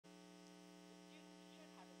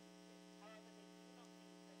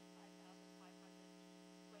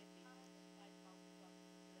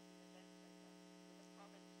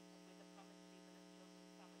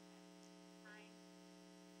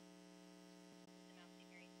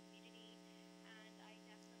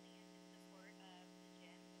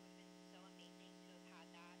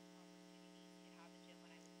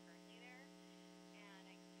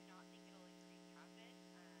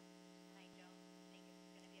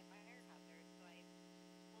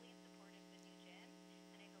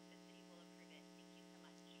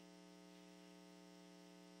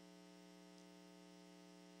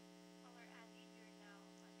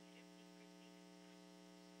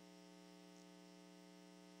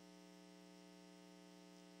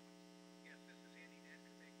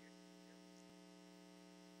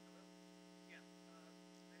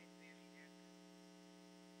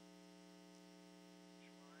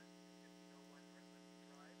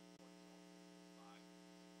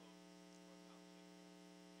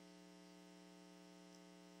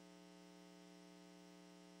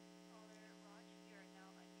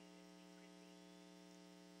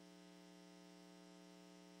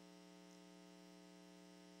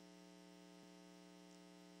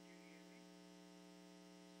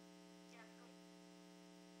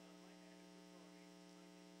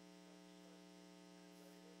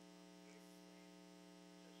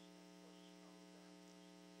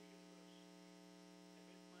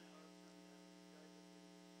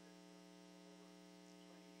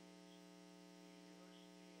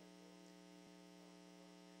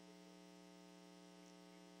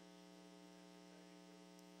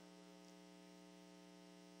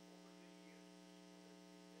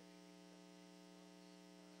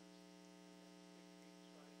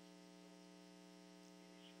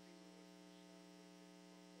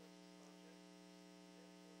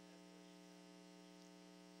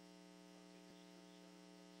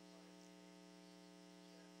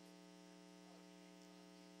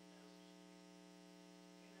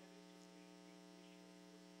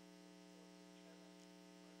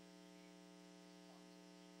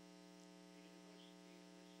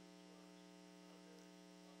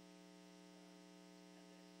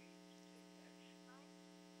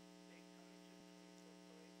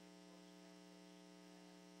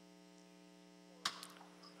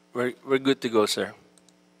We're good to go, sir.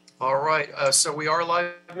 All right, so we are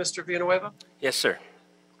live, Mr. Villanueva? Yes, sir.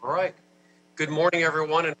 All right. Good morning,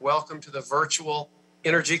 everyone, and welcome to the virtual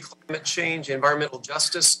Energy, Climate Change, Environmental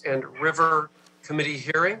Justice, and River Committee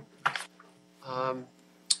hearing. I'm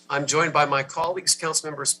joined by my colleagues, Council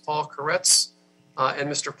members Paul Koretz and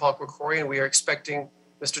Mr. Paul Krikorian. We are expecting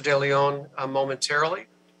Mr. De Leon momentarily,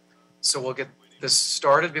 so we'll get this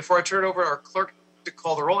started. Before I turn it over to our clerk to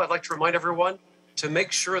call the roll, I'd like to remind everyone to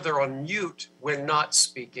make sure they're on mute when not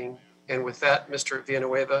speaking. And with that, Mr.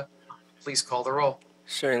 Villanueva, please call the roll.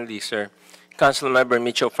 Certainly, sir. Councilmember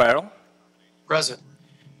Mitchell Farrell. Present.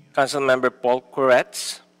 Councilmember Paul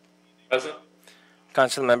Koretz. Present.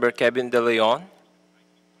 Councilmember Kevin De Leon.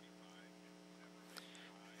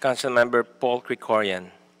 Councilmember Paul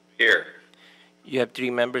Krikorian. Here. You have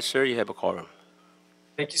 3 members, sir. You have a quorum.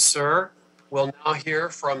 Thank you, sir. We'll now hear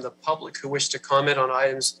from the public who wish to comment on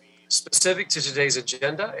items specific to today's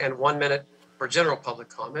agenda, and 1 minute for general public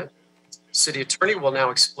comment. City Attorney will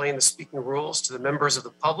now explain the speaking rules to the members of the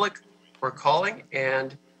public who are calling,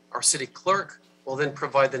 and our City Clerk will then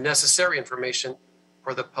provide the necessary information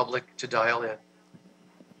for the public to dial in.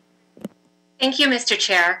 Thank you, Mr.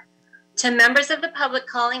 Chair. To members of the public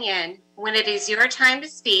calling in, when it is your time to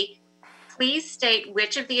speak, please state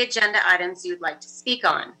which of the agenda items you'd like to speak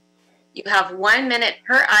on. You have 1 minute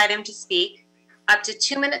per item to speak, up to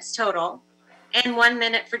 2 minutes total, and 1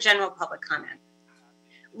 minute for general public comment.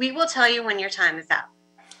 We will tell you when your time is up.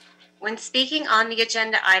 When speaking on the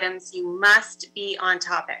agenda items, you must be on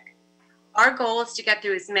topic. Our goal is to get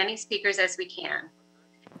through as many speakers as we can.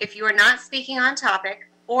 If you are not speaking on topic,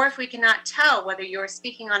 or if we cannot tell whether you are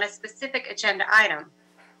speaking on a specific agenda item,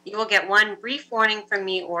 you will get 1 brief warning from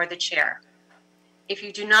me or the chair. If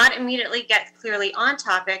you do not immediately get clearly on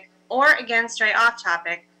topic, or again stray off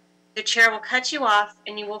topic, the chair will cut you off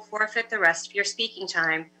and you will forfeit the rest of your speaking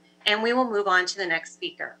time, and we will move on to the next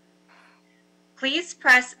speaker. Please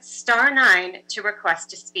press *9 to request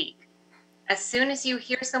to speak. As soon as you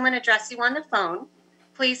hear someone address you on the phone,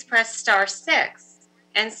 please press *6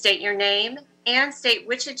 and state your name and state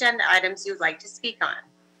which agenda items you'd like to speak on.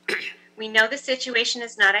 We know the situation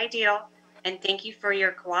is not ideal, and thank you for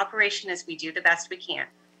your cooperation as we do the best we can.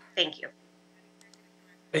 Thank you.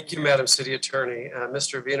 Thank you, Madam City Attorney.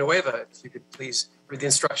 Mr. Villanueva, if you could please read the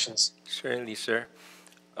instructions. Certainly, sir.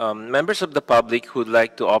 Members of the public who would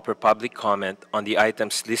like to offer public comment on the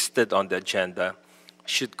items listed on the agenda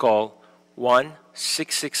should call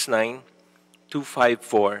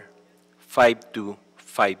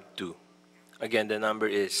 1-669-254-5252. Again, the number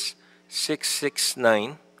is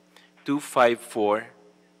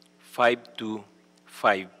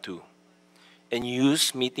 669-254-5252. And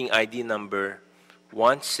use meeting ID number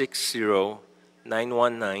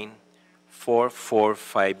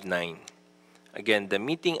 160-919-4459. Again, the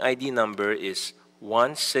meeting ID number is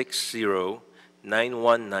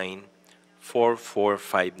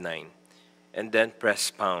 160-919-4459. And then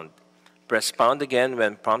press pound. Press pound again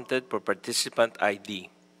when prompted for participant ID.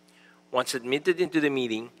 Once admitted into the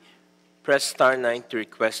meeting, press *9 to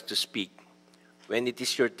request to speak. When it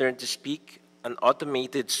is your turn to speak, an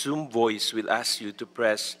automated Zoom voice will ask you to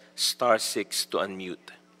press *6 to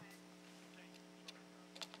unmute.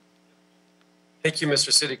 Thank you,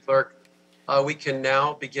 Mr. City Clerk. We can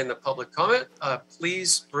now begin the public comment.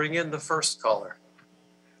 Please bring in the first caller.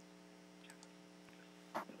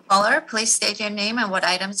 Caller, please state your name and what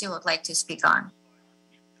items you would like to speak on.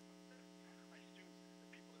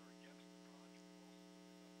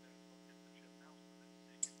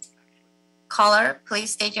 Caller,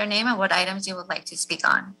 please state your name and what items you would like to speak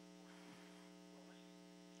on.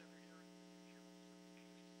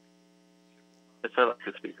 Yes, I'd like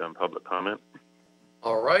to speak on public comment.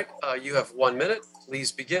 All right, you have 1 minute.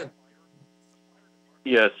 Please begin.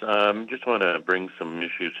 Yes, just want to bring some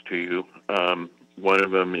issues to you. One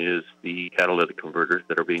of them is the catalytic converters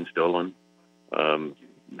that are being stolen.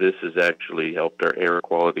 This has actually helped our air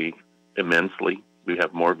quality immensely. We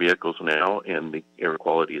have more vehicles now, and the air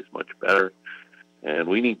quality is much better. And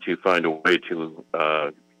we need to find a way to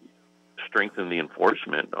strengthen the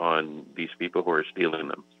enforcement on these people who are stealing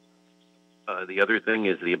them. The other thing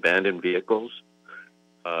is the abandoned vehicles,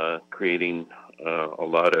 creating a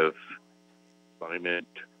lot of climate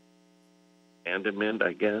abandonment,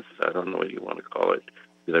 I guess. I don't know what you want to call it.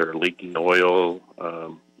 They're leaking oil.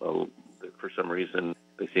 For some reason,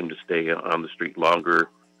 they seem to stay on the street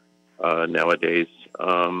longer nowadays.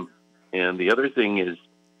 And the other thing is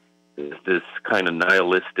this kind of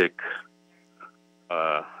nihilistic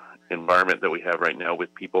environment that we have right now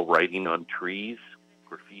with people writing on trees,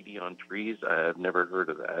 graffiti on trees. I've never heard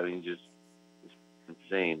of that. I mean, just it's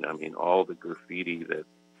insane. I mean, all the graffiti that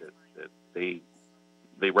They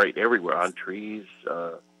write everywhere, on trees,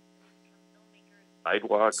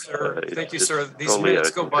 sidewalks. Sir, thank you, it's sir. These totally minutes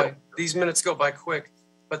out go of control. by. These minutes go by quick,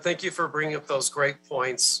 but thank you for bringing up those great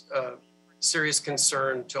points. Serious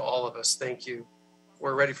concern to all of us. Thank you.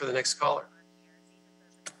 We're ready for the next caller.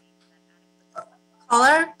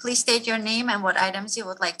 Caller, please state your name and what items you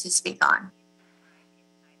would like to speak on.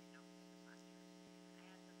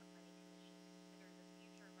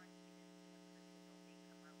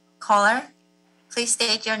 Caller, please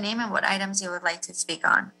state your name and what items you would like to speak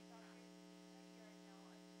on.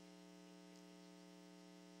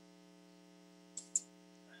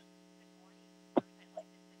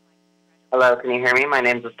 Hello, can you hear me? My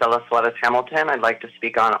name is Estella Suarez Hamilton. I'd like to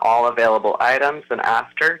speak on all available items and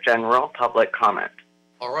after general public comment.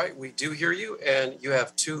 All right, we do hear you, and you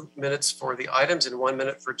have 2 minutes for the items and 1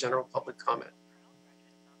 minute for general public comment.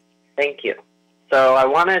 Thank you. So I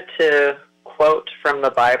wanted to quote from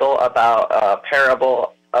the Bible about a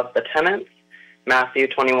parable of the tenants, Matthew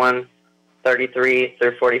 21:33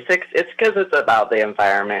 through 46. It's because it's about the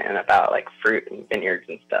environment and about like fruit and vineyards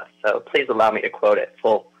and stuff. So please allow me to quote it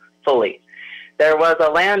fully. There was a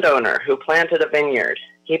landowner who planted a vineyard.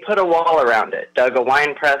 He put a wall around it, dug a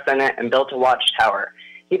wine press in it, and built a watchtower.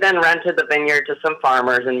 He then rented the vineyard to some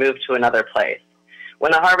farmers and moved to another place.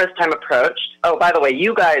 When the harvest time approached, oh, by the way,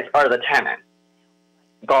 you guys are the tenant.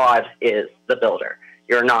 God is the builder.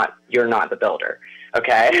 You're not the builder.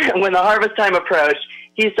 Okay? When the harvest time approached,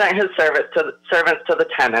 he sent his servants to the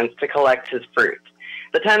tenants to collect his fruit.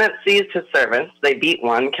 The tenant seized his servants. They beat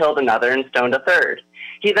one, killed another, and stoned a third.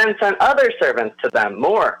 He then sent other servants to them,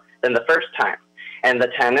 more than the first time. And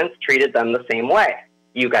the tenants treated them the same way.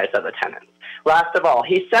 You guys are the tenants. Last of all,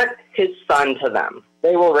 he sent his son to them.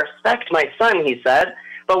 They will respect my son, he said.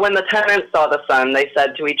 But when the tenants saw the son, they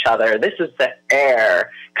said to each other, this is the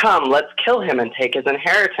heir. Come, let's kill him and take his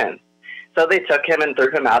inheritance. So they took him and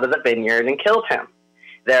threw him out of the vineyard and killed him.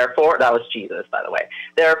 Therefore, that was Jesus, by the way.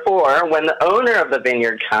 Therefore, when the owner of the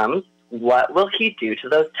vineyard comes, what will he do to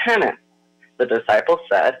those tenants? The disciples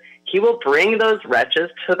said, he will bring those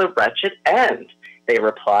wretches to the wretched end. They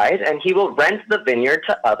replied, and he will rent the vineyard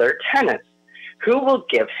to other tenants, who will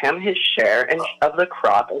give him his share of the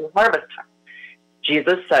crop in harvest time.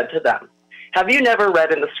 Jesus said to them, have you never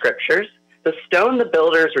read in the scriptures, the stone the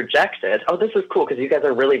builders rejected? Oh, this is cool because you guys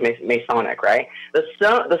are really Masonic, right? The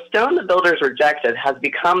stone the builders rejected has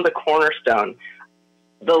become the cornerstone.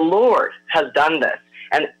 The Lord has done this,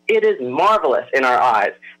 and it is marvelous in our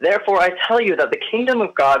eyes. Therefore, I tell you that the kingdom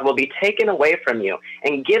of God will be taken away from you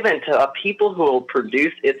and given to a people who will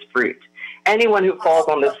produce its fruit. Anyone who falls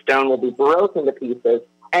on this stone will be broken to pieces.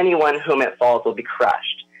 Anyone whom it falls will be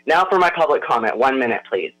crushed. Now for my public comment. 1 minute,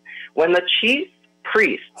 please. When the chief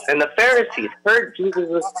priests and the Pharisees heard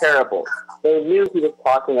Jesus' parables, they knew he was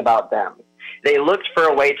talking about them. They looked for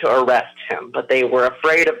a way to arrest him, but they were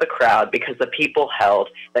afraid of the crowd because the people held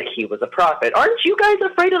that he was a prophet. Aren't you guys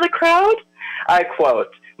afraid of the crowd? I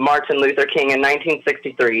quote Martin Luther King in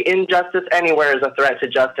 1963, injustice anywhere is a threat to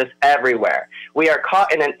justice everywhere. We are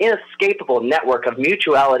caught in an inescapable network of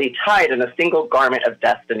mutuality tied in a single garment of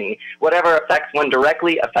destiny. Whatever affects one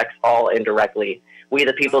directly affects all indirectly. We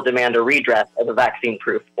the people demand a redress of the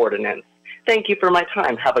vaccine-proof ordinance. Thank you for my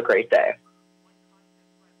time. Have a great day.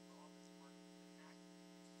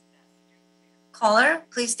 Caller,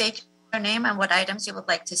 please state your name and what items you would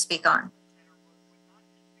like to speak on.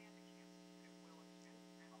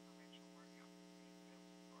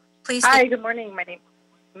 Please. Hi, good morning. My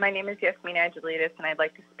name is Yasmina Agilides, and I'd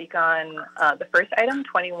like to speak on the first item,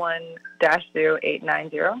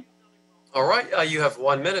 21-0890. All right, you have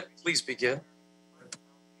 1 minute. Please begin.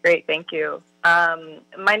 Great, thank you.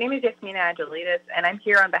 My name is Yasmina Agilides, and I'm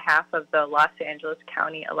here on behalf of the Los Angeles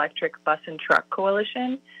County Electric Bus and Truck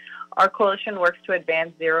Coalition. Our coalition works to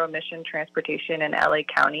advance zero-emission transportation in LA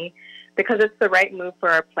County because it's the right move for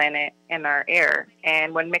our planet and our air,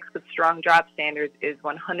 and when mixed with strong job standards is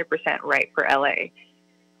 100% right for LA.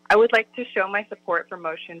 I would like to show my support for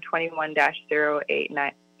motion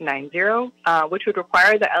 21-0890, which would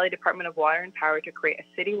require the LA Department of Water and Power to create a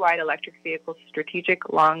citywide electric vehicle strategic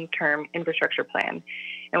long-term infrastructure plan.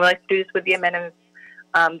 And we'd like to do this with the amendments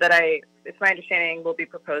it's my understanding, will be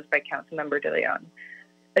proposed by Councilmember De Leon.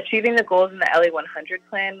 Achieving the goals in the LA 100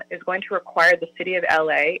 plan is going to require the City of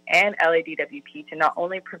LA and LADWP to not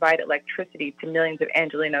only provide electricity to millions of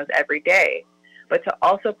Angelenos every day, but to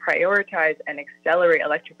also prioritize and accelerate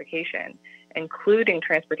electrification, including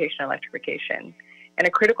transportation electrification. And a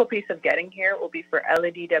critical piece of getting here will be for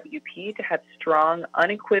LADWP to have strong,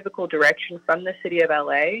 unequivocal direction from the City of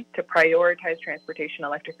LA to prioritize transportation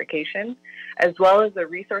electrification, as well as the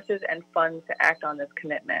resources and funds to act on this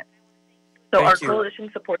commitment. So Thank our you. coalition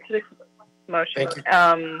supports this motion. Thank you.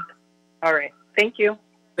 All right. Thank you.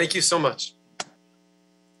 Thank you so much.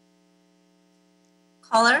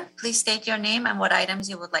 Caller, please state your name and what items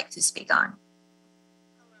you would like to speak on.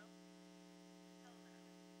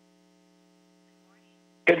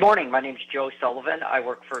 Good morning. My name is Joe Sullivan. I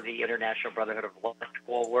work for the International Brotherhood of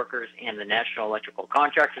Electrical Workers and the National Electrical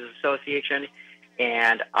Contractors Association,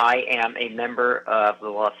 and I am a member of the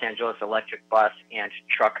Los Angeles Electric Bus and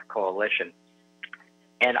Truck Coalition.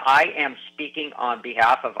 And I am speaking on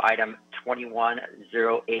behalf of item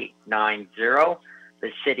 210890,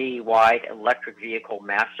 the citywide electric vehicle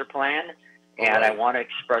master plan, and I want to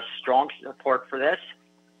express strong support for this.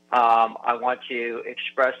 I want to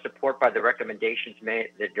express support by the recommendations made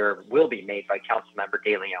that there will be made by Councilmember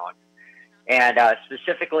De Leon, and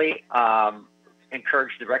specifically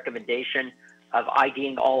encourage the recommendation of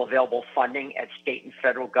IDing all available funding at state and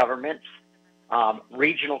federal governments,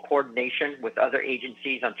 regional coordination with other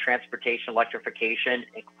agencies on transportation electrification,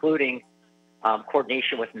 including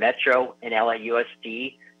coordination with Metro and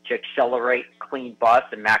LAUSD to accelerate clean bus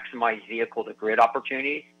and maximize vehicle-to-grid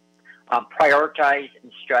opportunities. Prioritize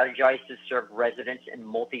and strategize to serve residents in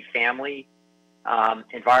multifamily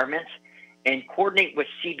environments, and coordinate with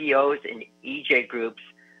CBOs and EJ groups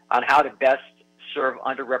on how to best serve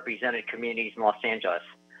underrepresented communities in Los Angeles.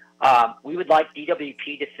 We would like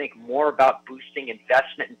DWP to think more about boosting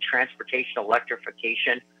investment in transportation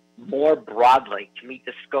electrification more broadly to meet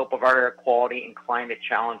the scope of our air quality and climate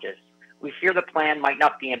challenges. We fear the plan might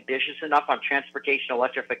not be ambitious enough on transportation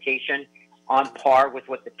electrification, on par with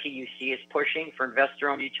what the PUC is pushing for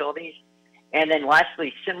investor-owned utilities. And then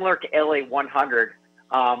lastly, similar to LA 100,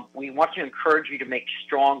 we want to encourage you to make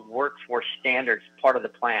strong workforce standards part of the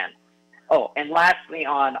plan. Oh, and lastly,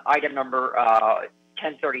 on item number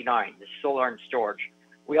 1039, the solar and storage,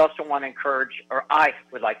 we also want to encourage, or I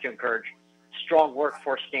would like to encourage, strong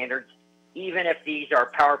workforce standards, even if these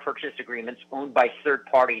are power purchase agreements owned by third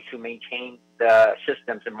parties who maintain the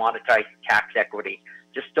systems and monetize tax equity,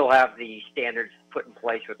 to still have the standards put in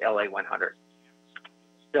place with LA 100.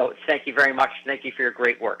 So thank you very much. Thank you for your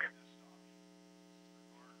great work.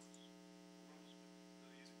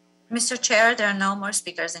 Mr. Chair, there are no more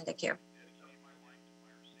speakers in the queue.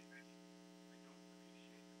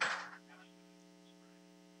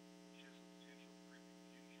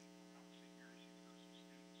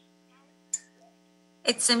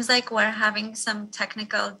 It seems like we're having some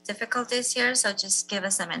technical difficulties here, so just give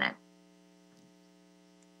us a minute.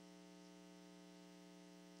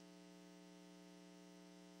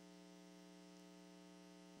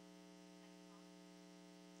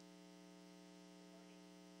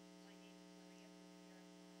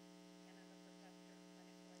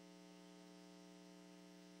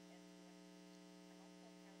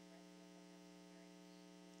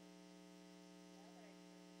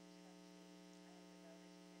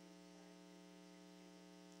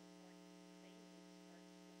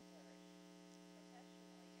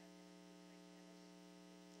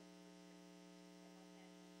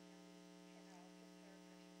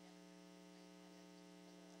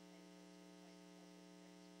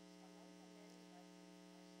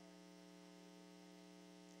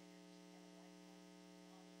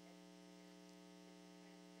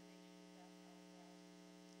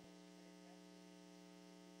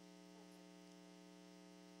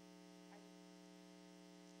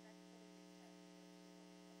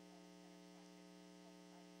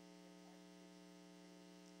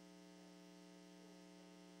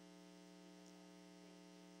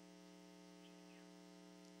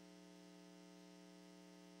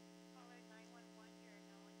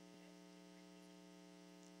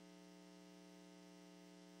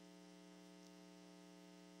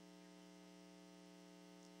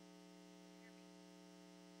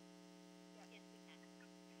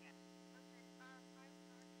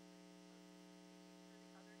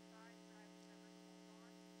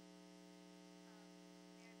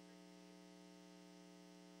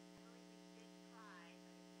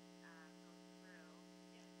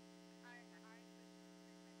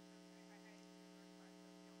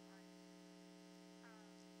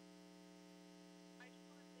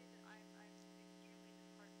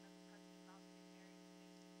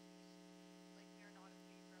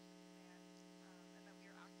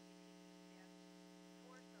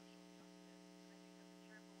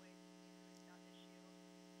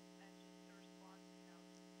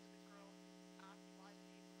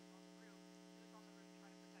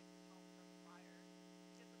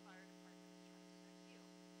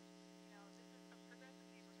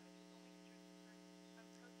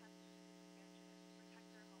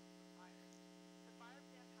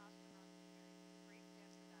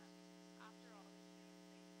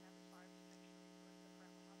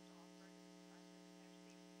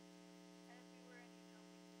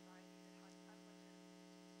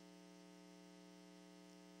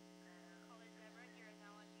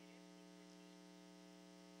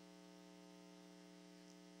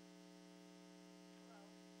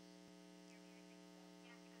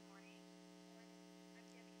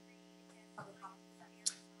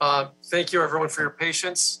 Thank you, everyone, for your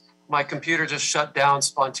patience. My computer just shut down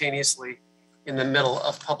spontaneously in the middle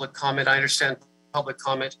of public comment. I understand public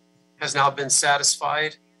comment has now been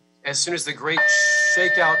satisfied. As soon as the great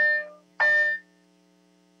shakeout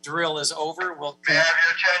drill is over, we'll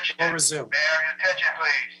resume. May I have your attention,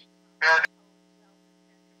 please?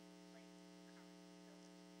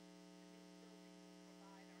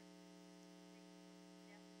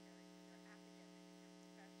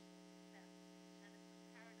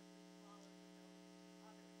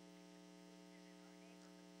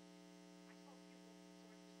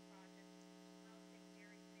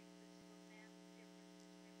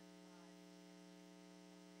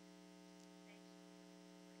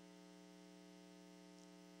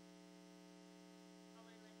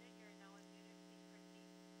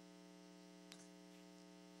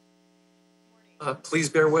 Please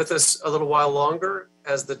bear with us a little while longer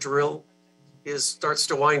as the drill starts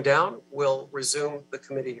to wind down. We'll resume the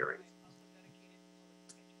committee hearing.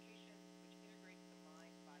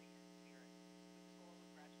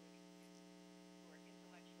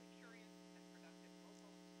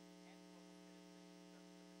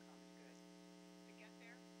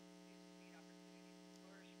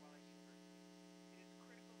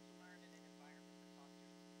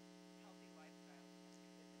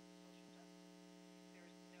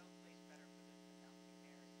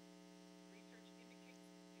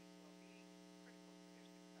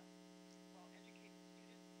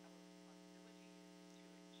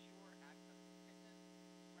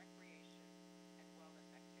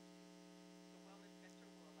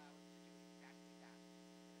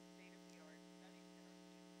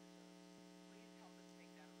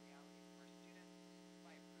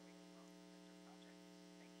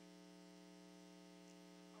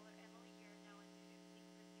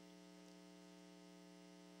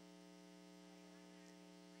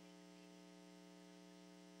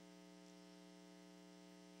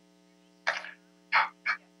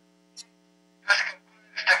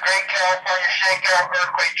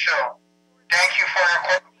 Earthquake show. Thank you for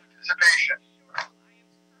your participation.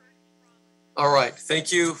 All right,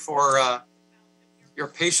 thank you for your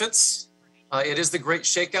patience. It is the Great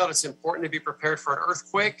Shakeout. It's important to be prepared for an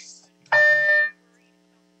earthquake.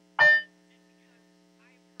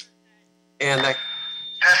 And that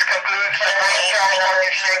This concludes the Great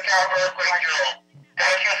California Shakeout Earthquake Drill.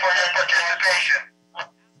 Thank you for your participation.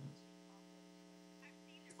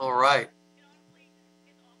 all right.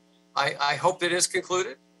 I hope it is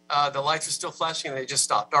concluded. The lights are still flashing and they just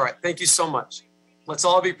stopped. All right, thank you so much. Let's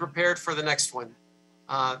all be prepared for the next one.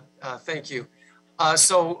 Thank you.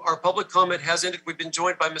 So our public comment has ended. We've been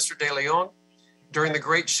joined by Mr. De Leon during the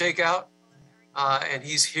Great Shakeout, and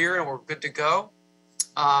he's here and we're good to go.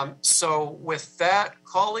 So with that,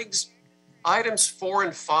 colleagues, items 4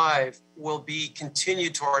 and 5 will be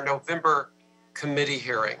continued to our November committee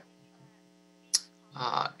hearing.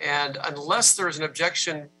 And unless there is an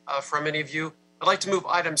objection from any of you, I'd like to move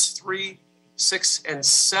items 3, 6, and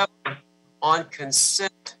 7 on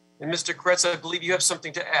consent. And Mr. Kretz, I believe you have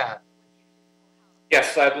something to add.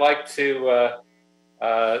 Yes, I'd like to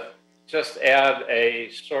just add a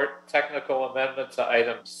short technical amendment to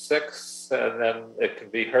item 6, and then it can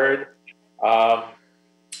be heard,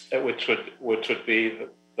 which would be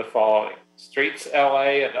the following: Streets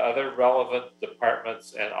LA and other relevant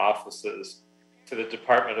departments and offices to the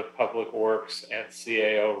Department of Public Works and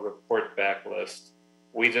CAO report back list.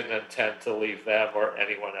 We didn't intend to leave them or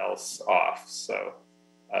anyone else off. So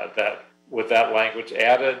that with that language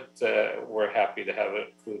added, we're happy to have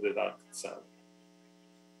it included on consent.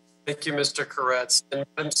 Thank you, Mr. Koretz. And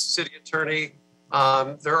Madam City Attorney,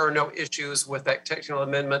 there are no issues with that technical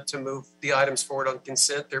amendment to move the items forward on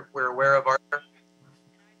consent. We're aware of our.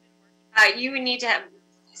 You would need to have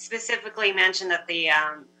specifically mention that the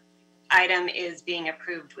item is being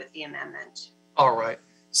approved with the amendment. All right.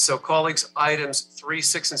 So colleagues, items 3,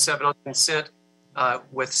 6, and 7 on consent,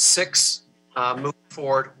 with 6 move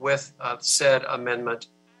forward with said amendment.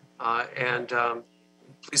 And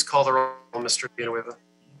please call the roll, Mr. Villanueva.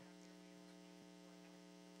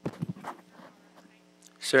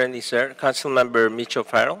 Certainly, sir. Councilmember Micho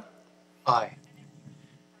Farrell. Aye.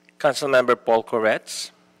 Councilmember Paul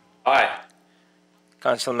Koretz. Aye.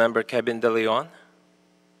 Councilmember Kevin De Leon.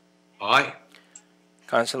 Aye.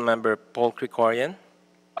 Councilmember Paul Krikorian.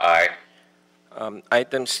 Aye.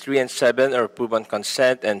 Items 3 and 7 are approved on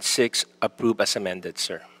consent, and 6 approved as amended,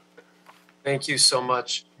 sir. Thank you so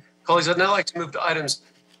much. Colleagues, I'd now like to move to items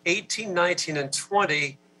 18, 19, and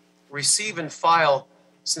 20, receive and file,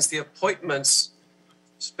 since the appointments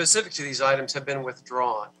specific to these items have been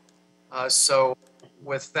withdrawn. So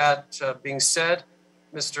with that being said,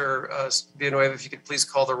 Mr. Villanueva, if you could please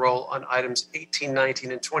call the roll on items 18,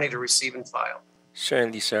 19, and 20 to receive and file.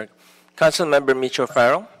 Certainly, sir. Councilmember Mitchell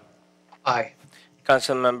Farrell. Aye.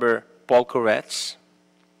 Councilmember Paul Koretz.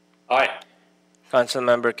 Aye.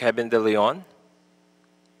 Councilmember Kevin De Leon.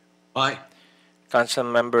 Aye.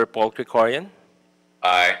 Councilmember Paul Krikorian.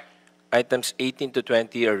 Aye. Items 18 to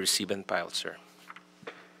 20 are received and filed, sir.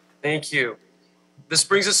 Thank you. This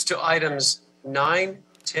brings us to items 9,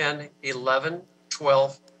 10, 11,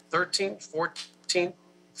 12, 13, 14,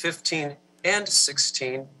 15, and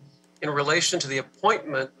 16 in relation to the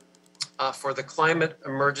appointment for the Climate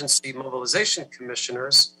Emergency Mobilization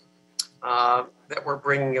Commissioners that we're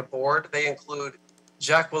bringing aboard. They include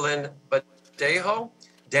Jacqueline Badejo,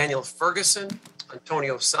 Daniel Ferguson,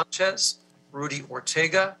 Antonio Sanchez, Rudy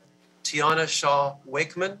Ortega, Tiana Shaw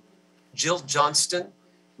Wakeman, Jill Johnston,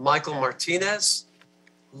 Michael Martinez,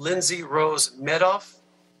 Lindsay Rose Medoff,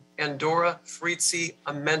 and Dora Fritzi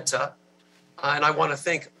Amenta. And I want to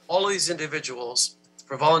thank all of these individuals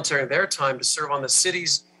for volunteering their time to serve on the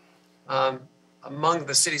city's, among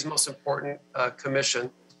the city's most important commission.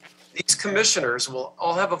 These commissioners will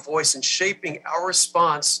all have a voice in shaping our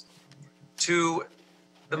response to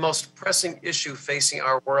the most pressing issue facing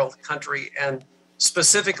our world, country, and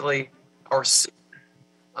specifically our city.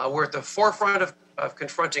 We're at the forefront of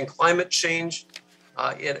confronting climate change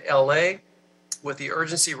in LA with the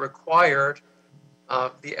urgency required.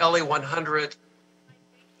 The LA 100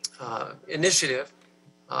 initiative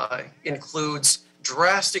includes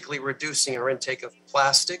drastically reducing our intake of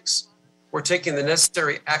plastics. We're taking the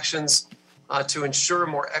necessary actions to ensure a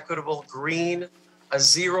more equitable, green, a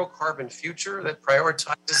zero carbon future that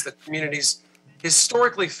prioritizes the communities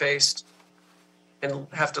historically faced and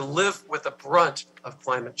have to live with the brunt of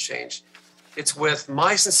climate change. It's with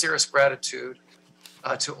my sincerest gratitude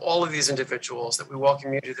to all of these individuals that we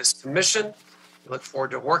welcome you to this commission. We look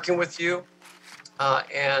forward to working with you.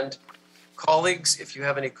 And colleagues, if you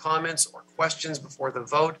have any comments or questions before the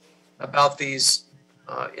vote about these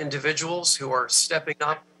individuals who are stepping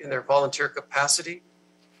up in their volunteer capacity,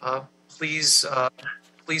 please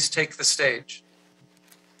take the stage.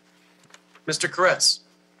 Mr. Koretz.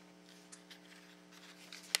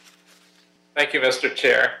 Thank you, Mr.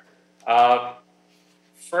 Chair.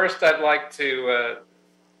 First, I'd like to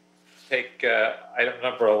take item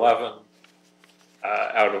number 11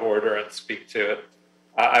 out of order and speak to it.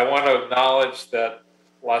 I want to acknowledge that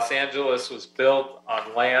Los Angeles was built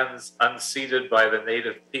on lands unceded by the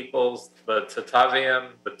native peoples, the Tataviam,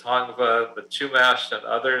 the Tongva, the Chumash, and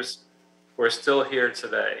others who are still here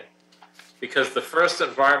today. Because the first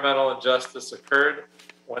environmental injustice occurred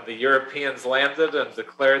when the Europeans landed and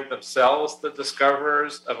declared themselves the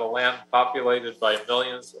discoverers of a land populated by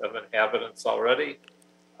millions of inhabitants already.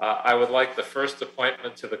 I would like the first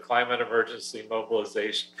appointment to the Climate Emergency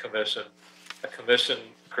Mobilization Commission, a commission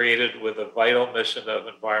created with a vital mission of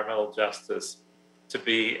environmental justice, to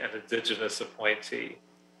be an Indigenous appointee.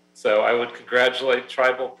 So I would congratulate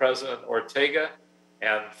Tribal President Ortega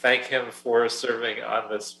and thank him for serving on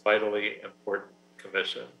this vitally important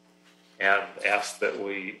commission, and ask that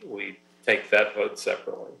we take that vote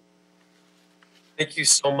separately. Thank you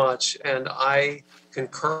so much. And I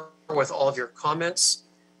concur with all of your comments.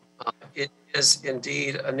 It is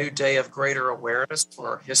indeed a new day of greater awareness for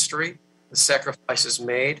our history, the sacrifices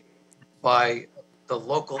made by the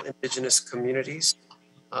local Indigenous communities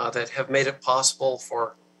that have made it possible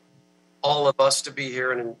for all of us to be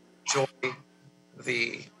here and enjoy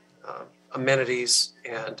the amenities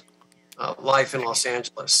and life in Los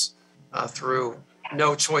Angeles through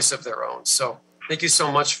no choice of their own. So thank you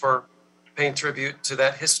so much for paying tribute to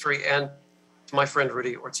that history and to my friend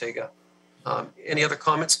Rudy Ortega. Any other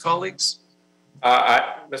comments, colleagues?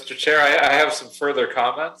 Mr. Chair, I have some further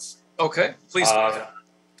comments. Okay, please.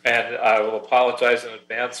 And I will apologize in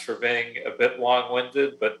advance for being a bit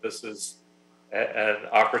long-winded, but this is an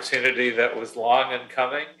opportunity that was long in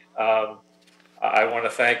coming. I want to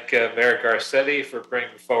thank Mayor Garcetti for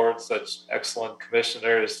bringing forward such excellent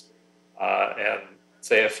commissioners and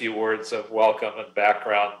say a few words of welcome and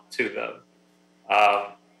background to them.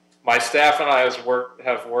 My staff and I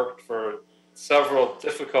have worked for several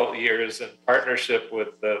difficult years in partnership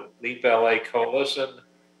with the LEAP LA Coalition,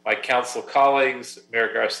 my council colleagues,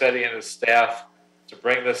 Mayor Garcetti and his staff, to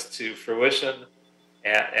bring this to fruition.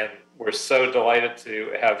 And we're so delighted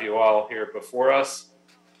to have you all here before us.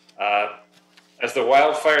 As the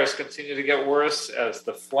wildfires continue to get worse, as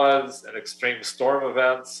the floods and extreme storm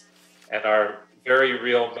events and our very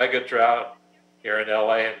real mega drought here in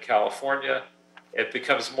LA and California, it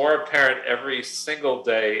becomes more apparent every single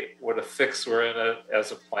day what a fix we're in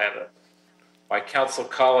as a planet. My council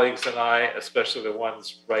colleagues and I, especially the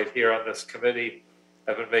ones right here on this committee,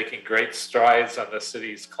 have been making great strides on the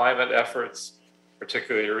city's climate efforts,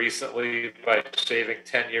 particularly recently by shaving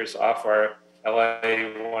 10 years off our LA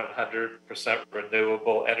 100%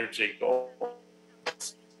 renewable energy goal.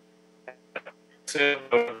 Soon,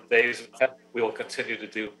 over the days, we will continue to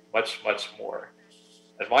do much, much more.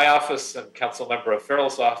 And my office and Councilmember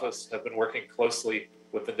O'Farrell's office have been working closely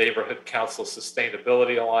with the Neighborhood Council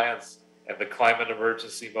Sustainability Alliance and the Climate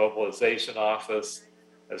Emergency Mobilization Office,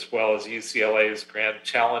 as well as UCLA's Grand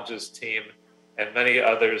Challenges team and many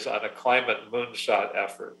others on a climate moonshot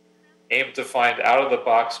effort aimed to find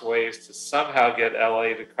out-of-the-box ways to somehow get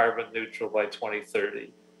LA to carbon neutral by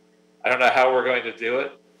 2030. I don't know how we're going to do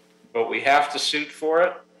it, but we have to shoot for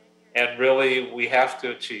it, and really we have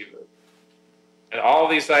to achieve it. And all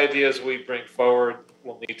these ideas we bring forward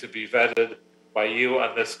will need to be vetted by you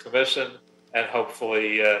on this commission, and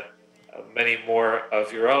hopefully many more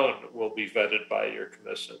of your own will be vetted by your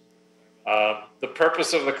commission. The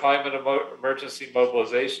purpose of the Climate Emergency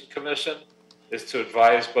Mobilization Commission is to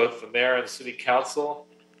advise both the mayor and city council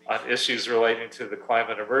on issues relating to the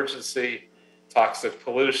climate emergency, toxic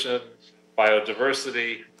pollution,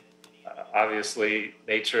 biodiversity. Obviously,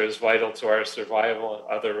 nature is vital to our survival,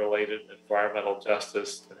 and other related environmental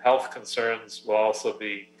justice and health concerns will also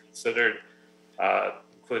be considered,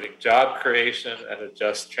 including job creation and a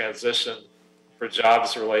just transition for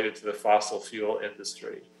jobs related to the fossil fuel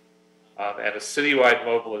industry, and a citywide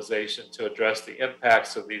mobilization to address the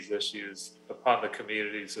impacts of these issues upon the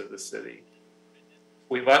communities of the city.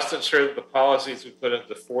 We must ensure that the policies we put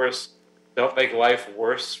into force don't make life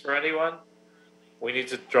worse for anyone. We need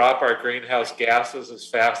to drop our greenhouse gases as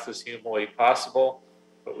fast as humanly possible,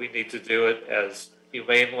 but we need to do it as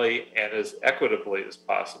humanely and as equitably as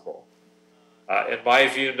possible. In my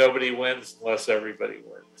view, nobody wins unless everybody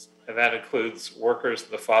wins. And that includes workers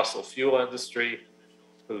in the fossil fuel industry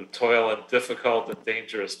who toil in difficult and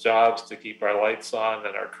dangerous jobs to keep our lights on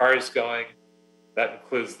and our cars going. That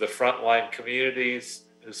includes the frontline communities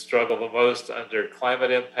who struggle the most under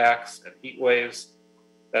climate impacts and heat waves.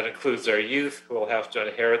 That includes our youth who will have to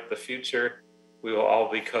inherit the future we will all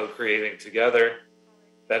be co-creating together.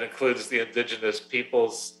 That includes the indigenous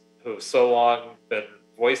peoples who have so long been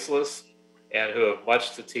voiceless and who have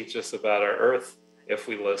much to teach us about our earth if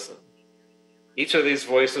we listen. Each of these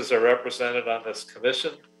voices are represented on this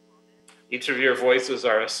commission. Each of your voices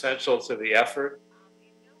are essential to the effort.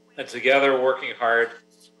 And together, working hard,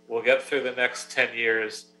 we'll get through the next 10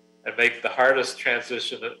 years and make the hardest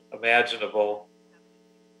transition imaginable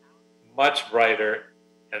much brighter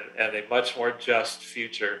and a much more just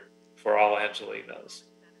future for all Angelenos.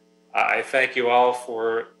 I thank you all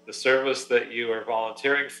for the service that you are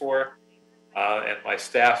volunteering for, and my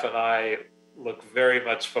staff and I look very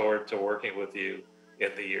much forward to working with you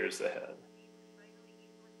in the years ahead.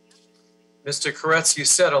 Mr. Koretz, you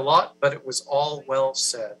said a lot, but it was all well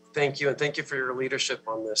said. Thank you, and thank you for your leadership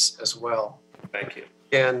on this as well. Thank you.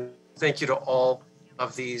 And thank you to all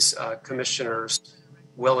of these commissioners'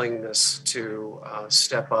 willingness to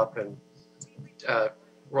step up and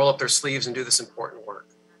roll up their sleeves and do this important work.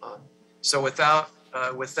 So with that,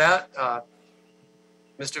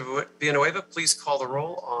 Mr. Villanueva, please call the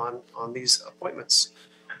roll on these appointments.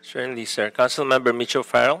 Certainly, sir. Councilmember Mitch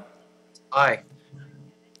O'Farrell. Aye.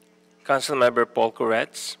 Councilmember Paul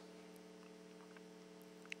Koretz.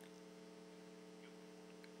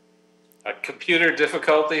 Computer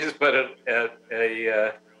difficulties, but a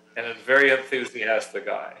very enthusiastic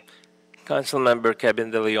guy. Councilmember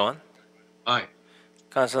Kevin De Leon. Aye.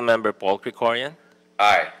 Councilmember Paul Krikorian.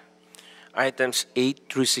 Aye. Items 8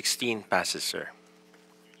 through 16 passes, sir.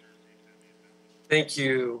 Thank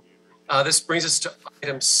you. This brings us to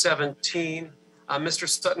item 17. Mr.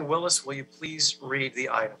 Sutton Willis, will you please read the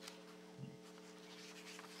item?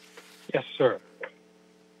 Yes, sir.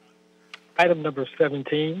 Item number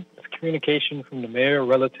 17 is communication from the mayor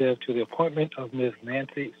relative to the appointment of Ms.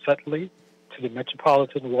 Nancy Sutley to the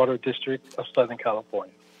Metropolitan Water District of Southern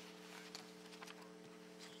California.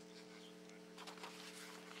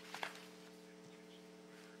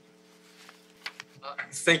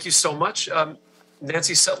 Thank you so much.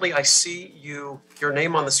 Nancy Sutley, I see your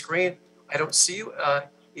name on the screen. I don't see you.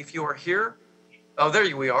 If you are here, oh,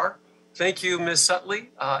 there we are. Thank you, Ms. Sutley,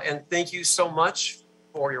 and thank you so much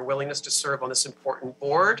for your willingness to serve on this important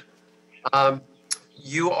board.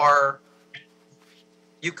 You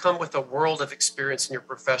come with a world of experience in your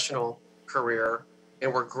professional career,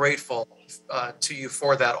 and we're grateful to you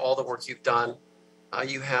for that, all the work you've done.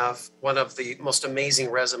 You have one of the most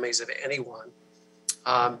amazing resumes of anyone.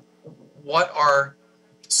 What are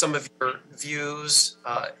some of your views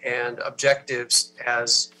and objectives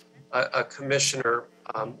as a commissioner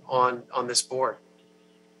on this board.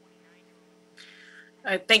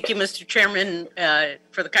 Thank you, Mr. Chairman,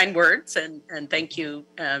 for the kind words, and thank you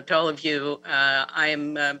to all of you. I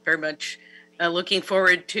am very much looking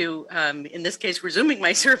forward to, in this case, resuming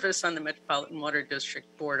my service on the Metropolitan Water District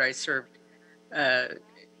Board. I served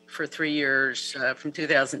for 3 years, from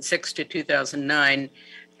 2006 to 2009,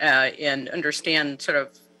 and understand sort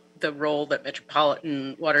of the role that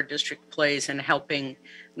Metropolitan Water District plays in helping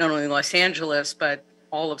not only Los Angeles, but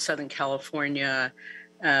all of Southern California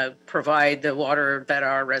provide the water that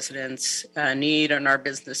our residents need and our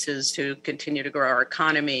businesses to continue to grow our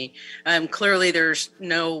economy. Clearly, there's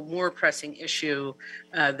no more pressing issue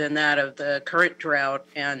than that of the current drought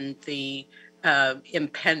and the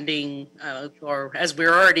impending, or as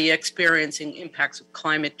we're already experiencing, impacts of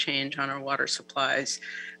climate change on our water supplies,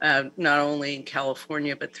 not only in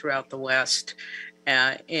California, but throughout the West.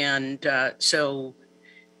 So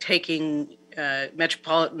taking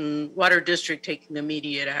Metropolitan Water District taking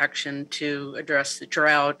immediate action to address the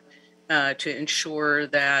drought, to ensure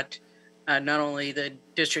that not only the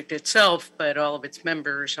district itself, but all of its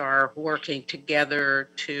members are working together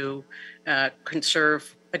to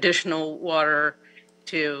conserve additional water,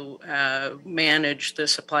 to manage the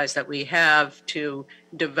supplies that we have, to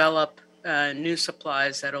develop new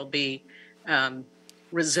supplies that'll be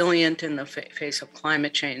resilient in the face of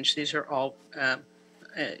climate change. These are all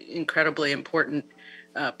incredibly important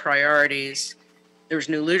priorities. There's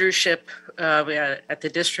new leadership at the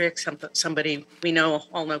district, somebody we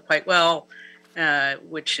all know quite well,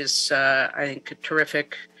 which is, I think,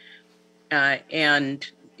 terrific. And,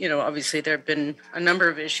 obviously there have been a number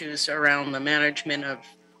of issues around the management of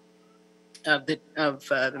the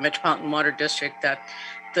Metropolitan Water District that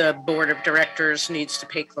the board of directors needs to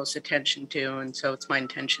pay close attention to. And so it's my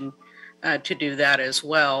intention to do that as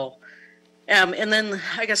well. And then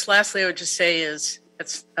I guess lastly, I would just say it's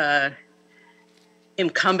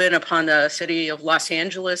incumbent upon the city of Los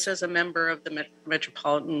Angeles as a member of the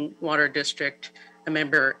Metropolitan Water District, a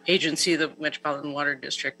member agency of the Metropolitan Water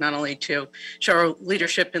District, not only to show our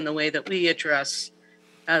leadership in the way that we address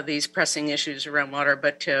these pressing issues around water,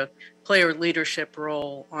 but to play a leadership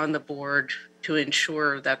role on the board to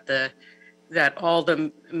ensure that all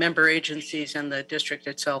the member agencies and the district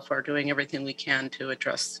itself are doing everything we can to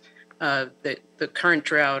address the current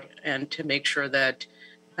drought and to make sure that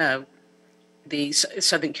the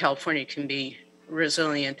Southern California can be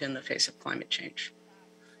resilient in the face of climate change.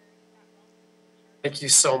 Thank you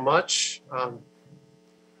so much.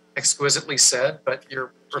 Exquisitely said, but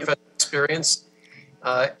your professional experience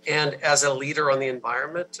and as a leader on the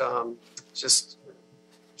environment just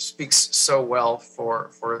speaks so well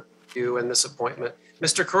for you and this appointment.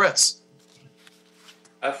 Mr. Koretz.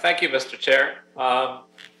 Thank you, Mr. Chair.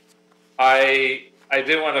 I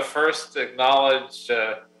do want to first acknowledge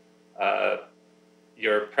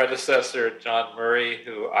your predecessor, John Murray,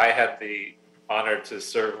 who I had the honor to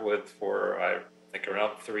serve with for, I think,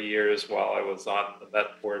 around 3 years while I was on the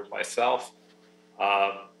Met board myself.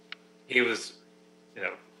 He was,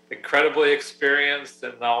 incredibly experienced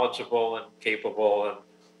and knowledgeable and capable, and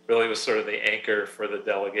really was sort of the anchor for the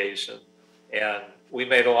delegation. And we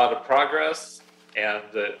made a lot of progress, and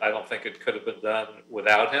I don't think it could have been done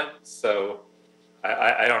without him. So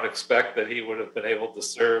I don't expect that he would have been able to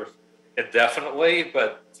serve indefinitely,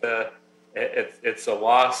 but it's a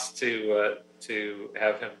loss to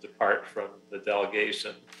have him depart from the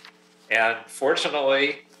delegation. And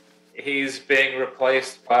fortunately, he's being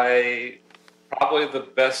replaced by probably the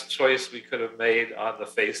best choice we could have made on the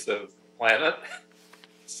face of the planet.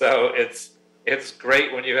 So it's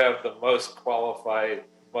great when you have the most qualified,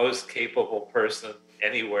 most capable person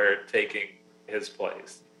anywhere taking his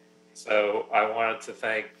place. So I wanted to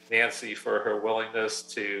thank Nancy for her willingness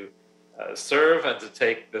to serve and to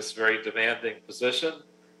take this very demanding position.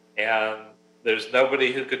 And there's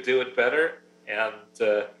nobody who could do it better. And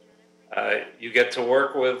you get to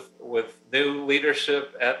work with new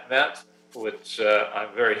leadership at Met, which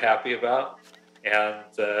I'm very happy about. And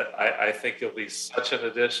I think you'll be such an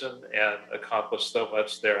addition and accomplish so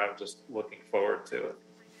much there. I'm just looking forward to it.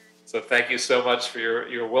 So thank you so much for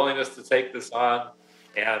your willingness to take this on.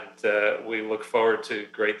 And we look forward to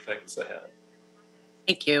great things ahead.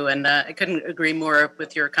 Thank you. And I couldn't agree more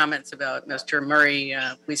with your comments about Mr. Murray.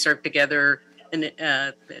 We served together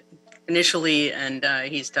initially, and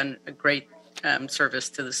he's done a great service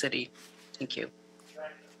to the city. Thank you.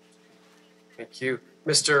 Thank you.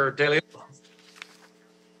 Mr. De Leon.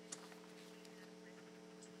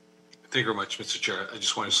 Thank you very much, Mr. Chair. I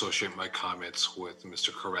just want to associate my comments with Mr.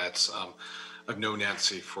 Koretz. I've known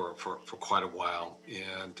Nancy for quite a while,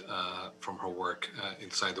 and from her work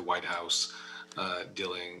inside the White House,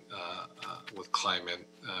 dealing with climate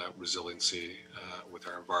resiliency with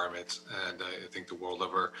our environment. And I think the world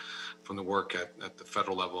of her from the work at the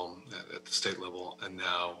federal level, at the state level, and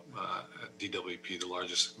now at DWP, the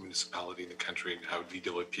largest municipality in the country, and how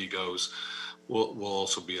DWP goes. Will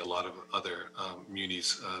also be a lot of other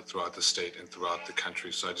munis throughout the state and throughout the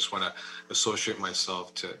country. So I just want to associate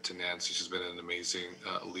myself to Nancy. She's been an amazing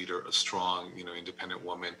leader, a strong, independent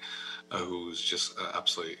woman who's just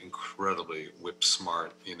absolutely incredibly whip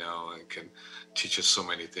smart, and can teach us so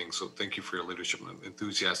many things. So thank you for your leadership and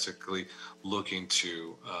enthusiastically looking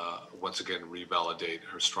to once again revalidate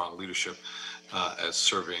her strong leadership as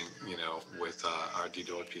serving, with our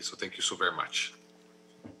DWP. So thank you so very much.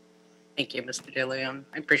 Thank you, Mr. De Leon.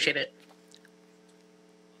 I appreciate it.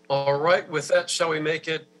 All right. With that, shall we make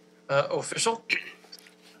it official?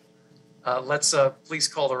 Let's please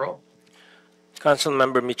call the roll.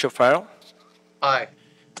 Councilmember Mitchell Farrell. Aye.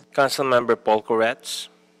 Councilmember Paul Koretz.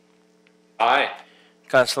 Aye.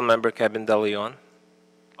 Councilmember Kevin De Leon.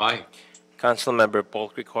 Aye. Councilmember Paul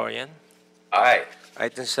Krikorian. Aye.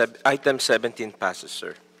 Item 17 passes,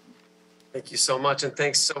 sir. Thank you so much, and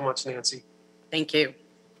thanks so much, Nancy. Thank you.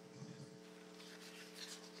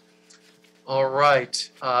 All right.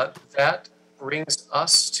 That brings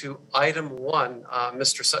us to item 1.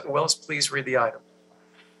 Mr. Sutton-Willis, please read the item.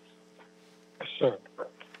 Yes, sir.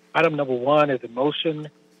 Item number 1 is a motion,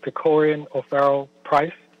 Krikorian O'Farrell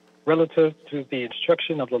Price, relative to the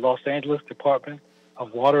instruction of the Los Angeles Department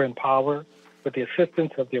of Water and Power, with the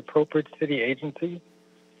assistance of the appropriate city agency,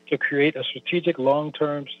 to create a strategic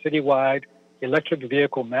long-term citywide electric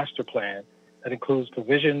vehicle master plan that includes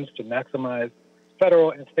provisions to maximize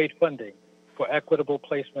federal and state funding for equitable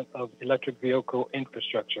placement of electric vehicle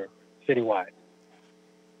infrastructure citywide.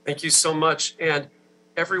 Thank you so much. And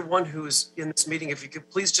everyone who's in this meeting, if you could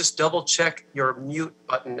please just double check your mute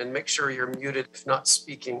button and make sure you're muted if not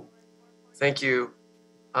speaking. Thank you.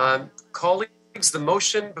 Colleagues, the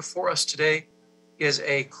motion before us today is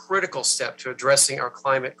a critical step to addressing our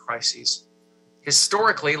climate crises.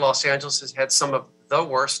 Historically, Los Angeles has had some of the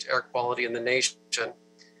worst air quality in the nation,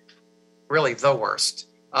 really the worst.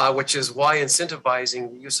 Which is why incentivizing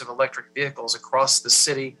the use of electric vehicles across the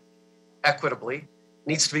city equitably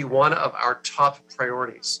needs to be one of our top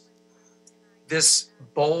priorities. This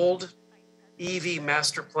bold EV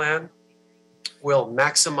master plan will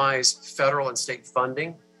maximize federal and state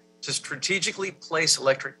funding to strategically place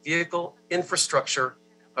electric vehicle infrastructure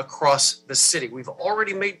across the city. We've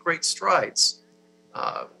already made great strides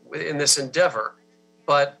in this endeavor,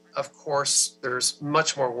 but of course, there's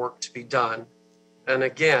much more work to be done. And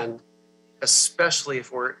again, especially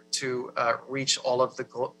if we're to reach all of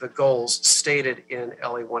the goals stated in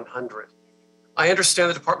LA 100. I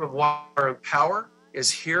understand the Department of Water and Power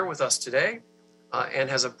is here with us today and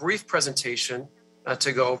has a brief presentation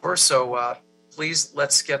to go over. So please,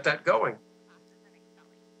 let's get that going.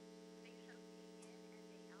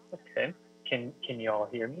 Okay. Can you all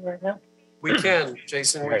hear me right now? We can,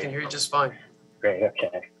 Jason. We can hear you just fine. Great.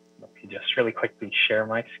 Okay. Let me just really quickly share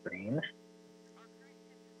my screen.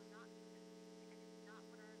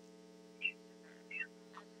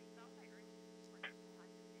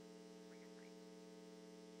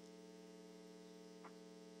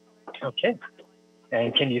 Okay,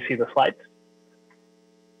 and can you see the slides?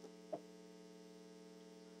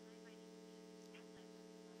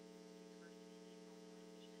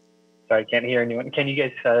 Sorry, I can't hear anyone. Can you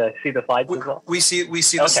guys see the slides as well? We see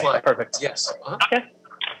the slide. Perfect. Yes. Okay.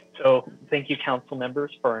 So thank you, council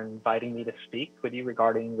members, for inviting me to speak with you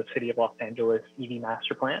regarding the City of Los Angeles EV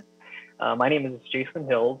Master Plan. My name is Jason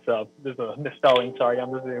Hills. There's a misspelling, sorry,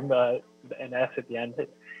 on the Zoom, an S at the end.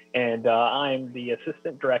 And I'm the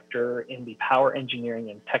Assistant Director in the Power Engineering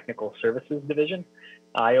and Technical Services Division.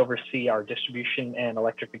 I oversee our distribution and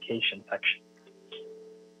electrification section.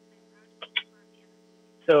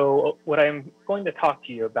 So what I'm going to talk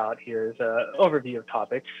to you about here is an overview of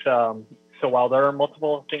topics. So while there are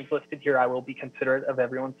multiple things listed here, I will be considerate of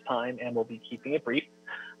everyone's time and will be keeping it brief.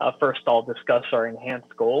 First, I'll discuss our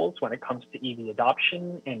enhanced goals when it comes to EV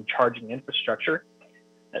adoption and charging infrastructure.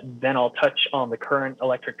 Then I'll touch on the current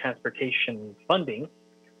electric transportation funding.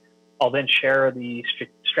 I'll then share the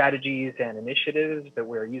strategies and initiatives that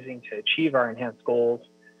we're using to achieve our enhanced goals.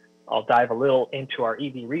 I'll dive a little into our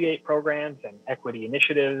EV rebate programs and equity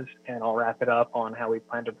initiatives, and I'll wrap it up on how we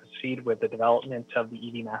plan to proceed with the development of the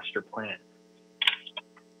EV Master Plan.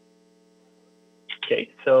 Okay,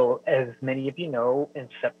 so as many of you know, in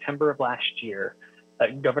September of last year,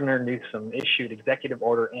 Governor Newsom issued Executive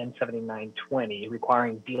Order N7920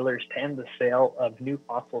 requiring dealers to end the sale of new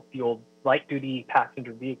fossil fueled light-duty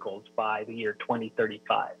passenger vehicles by the year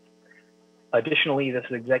 2035. Additionally, this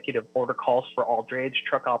executive order calls for all drayage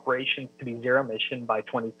truck operations to be zero emission by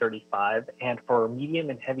 2035 and for medium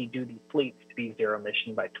and heavy duty fleets to be zero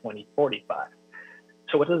emission by 2045.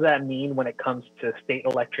 So what does that mean when it comes to state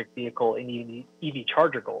electric vehicle and EV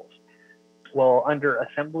charger goals? Well, under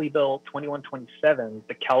Assembly Bill 2127,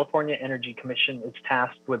 the California Energy Commission is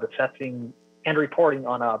tasked with assessing and reporting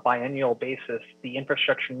on a biennial basis the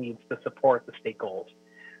infrastructure needs to support the state goals.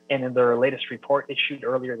 And in their latest report issued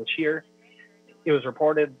earlier this year, it was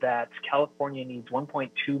reported that California needs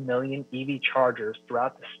 1.2 million EV chargers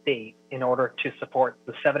throughout the state in order to support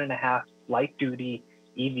the 7.5 light-duty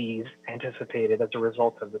EVs anticipated as a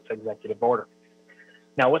result of this executive order.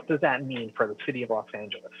 Now, what does that mean for the city of Los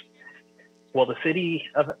Angeles? Well, the city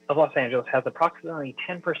of Los Angeles has approximately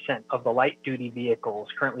 10% of the light-duty vehicles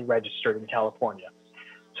currently registered in California.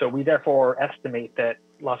 So we therefore estimate that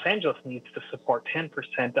Los Angeles needs to support 10%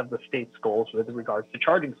 of the state's goals with regards to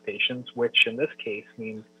charging stations, which in this case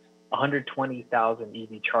means 120,000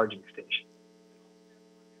 EV charging stations.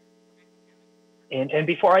 And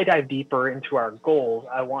before I dive deeper into our goals,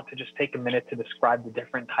 I want to just take a minute to describe the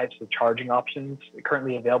different types of charging options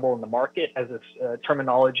currently available in the market, as this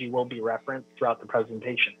terminology will be referenced throughout the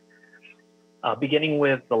presentation. Beginning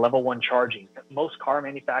with the level 1 charging. Most car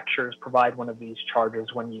manufacturers provide one of these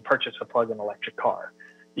chargers when you purchase a plug-in electric car.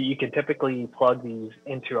 You can typically plug these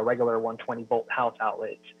into a regular 120-volt house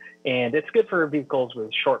outlet, and it's good for vehicles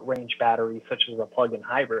with short-range batteries, such as a plug-in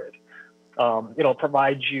hybrid. It'll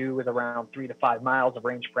provide you with around 3 to 5 miles of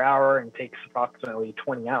range per hour and takes approximately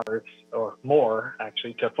 20 hours or more,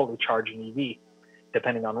 actually, to fully charge an EV,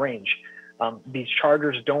 depending on range. These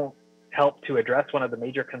chargers don't help to address one of the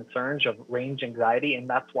major concerns of range anxiety, and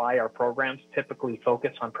that's why our programs typically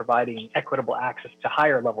focus on providing equitable access to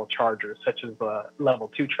higher level chargers, such as the level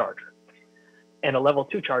 2 charger. And a level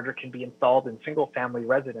 2 charger can be installed in single family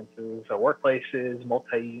residences, workplaces,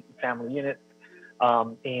 multi-family units,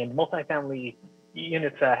 and multi-family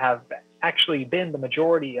units have actually been the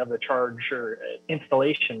majority of the charger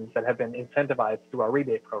installations that have been incentivized through our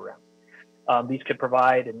rebate program. These could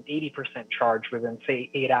provide an 80% charge within,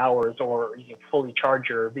 say, 8 hours, or you can fully charge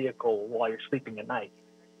your vehicle while you're sleeping at night.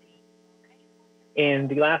 And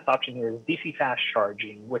the last option here is DC fast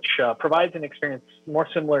charging, which provides an experience more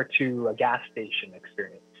similar to a gas station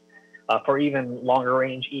experience. For even longer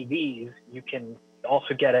range EVs, you can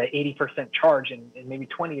also get an 80% charge in maybe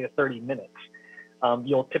 20 to 30 minutes.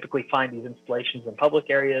 You'll typically find these installations in public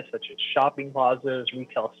areas such as shopping plazas,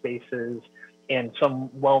 retail spaces, and some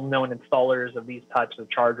well-known installers of these types of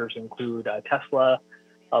chargers include Tesla,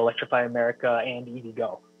 Electrify America, and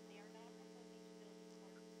EVgo.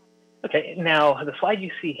 Okay, now the slide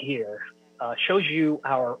you see here shows you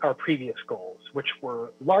our previous goals, which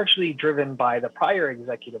were largely driven by the prior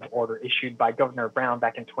executive order issued by Governor Brown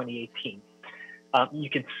back in 2018. You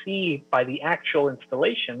can see by the actual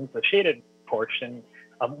installations, the shaded portion,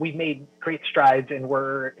 we've made great strides, and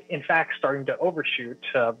we're in fact starting to overshoot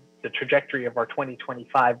the trajectory of our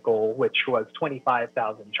 2025 goal, which was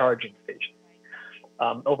 25,000 charging stations.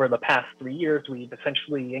 Over the past 3 years, we've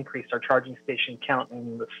essentially increased our charging station count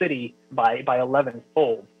in the city by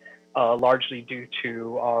 11-fold, largely due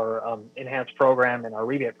to our enhanced program and our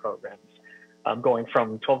rebate programs, going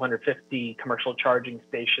from 1,250 commercial charging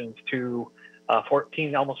stations to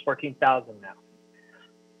almost 14,000 now.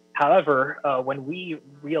 However, when we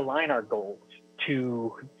realign our goals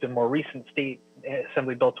to the more recent state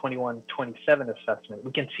Assembly Bill 2127 assessment,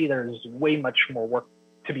 we can see there's way much more work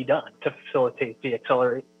to be done to facilitate the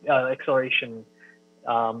acceleration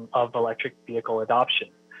of electric vehicle adoption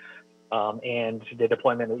and the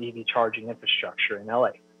deployment of EV charging infrastructure in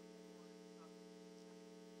LA.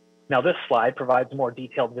 Now, this slide provides more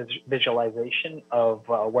detailed visualization of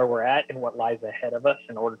where we're at and what lies ahead of us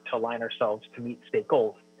in order to align ourselves to meet state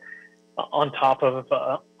goals. On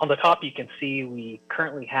the top, you can see we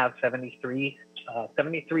currently have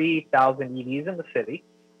 73,000 EVs in the city.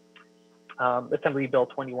 Assembly Bill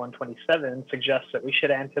 2127 suggests that we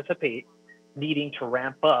should anticipate needing to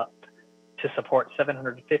ramp up to support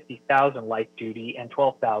 750,000 light-duty and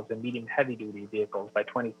 12,000 medium heavy-duty vehicles by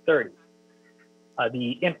 2030.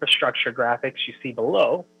 The infrastructure graphics you see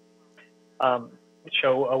below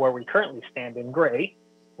show where we currently stand in gray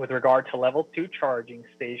with regard to level 2 charging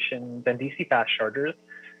stations and DC fast chargers.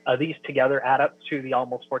 These together add up to the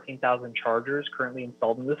almost 14,000 chargers currently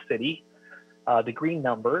installed in the city. The green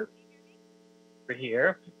number over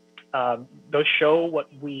here Those show what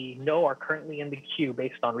we know are currently in the queue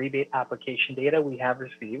based on rebate application data we have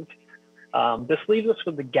received. This leaves us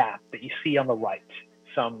with the gap that you see on the right,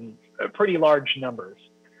 some pretty large numbers.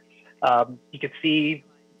 You could see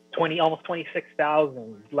almost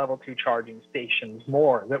 26,000 level 2 charging stations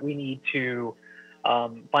more that we need to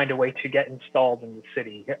find a way to get installed in the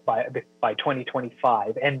city by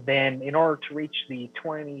 2025. And then in order to reach the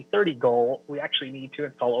 2030 goal, we actually need to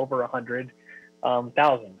install over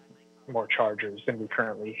 100,000 more chargers than we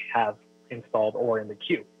currently have installed or in the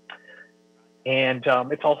queue. And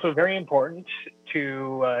it's also very important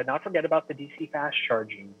to not forget about the DC fast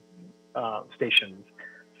charging stations.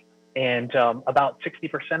 And about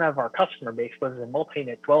 60% of our customer base lives in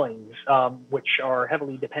multi-unit dwellings, which are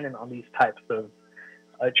heavily dependent on these types of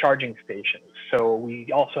charging stations. So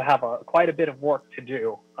we also have quite a bit of work to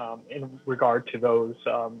do in regard to those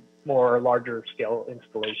more larger scale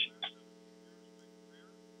installations.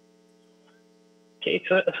 Okay,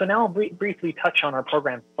 so now I'll briefly touch on our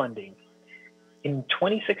program funding. In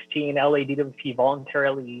 2016, LADWP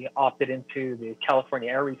voluntarily opted into the California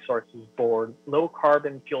Air Resources Board Low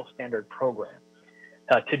Carbon Fuel Standard Program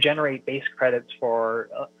to generate base credits for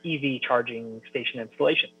EV charging station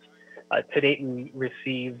installations. To date, we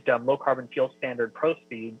received low carbon fuel standard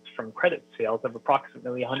proceeds from credit sales of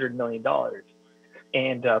approximately $100 million.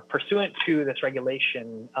 And pursuant to this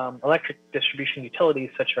regulation, electric distribution utilities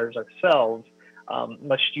such as ourselves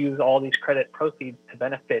must use all these credit proceeds to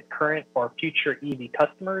benefit current or future EV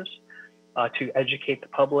customers, to educate the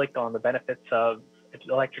public on the benefits of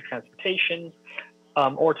electric transportation,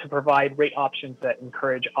 or to provide rate options that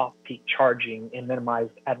encourage off-peak charging and minimize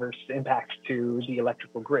adverse impacts to the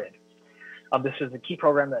electrical grid. This is a key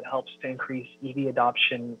program that helps to increase EV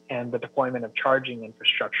adoption and the deployment of charging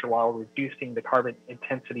infrastructure while reducing the carbon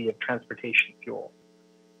intensity of transportation fuel.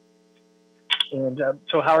 And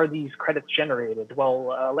so how are these credits generated?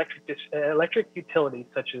 Well, electric utilities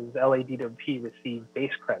such as LADWP receive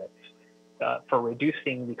base credits for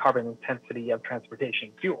reducing the carbon intensity of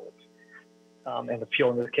transportation fuels. And the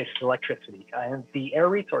fuel in this case is electricity. And the Air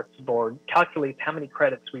Resources Board calculates how many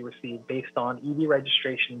credits we receive based on EV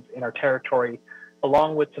registrations in our territory,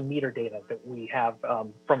 along with some meter data that we have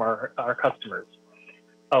from our customers.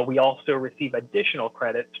 We also receive additional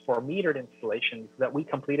credits for metered installations that we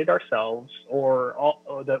completed ourselves or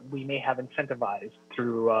that we may have incentivized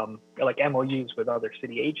through like MOUs with other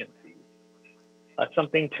city agencies.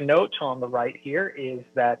 Something to note on the right here is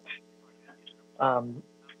that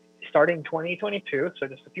starting 2022, so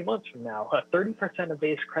just a few months from now, 30% of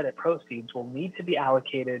base credit proceeds will need to be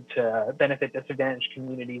allocated to benefit disadvantaged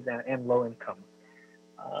communities and low-income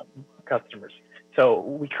customers. So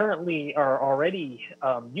we currently are already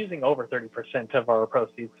using over 30% of our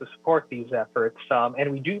proceeds to support these efforts,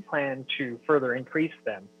 and we do plan to further increase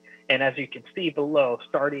them. And as you can see below,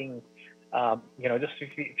 starting just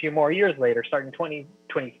a few more years later, starting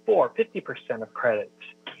 2024, 50% of credits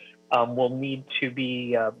will need to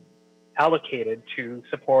be allocated to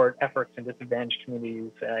support efforts in disadvantaged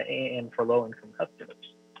communities and for low-income customers.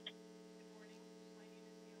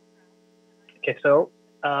 Okay, so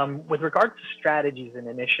with regard to strategies and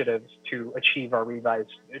initiatives to achieve our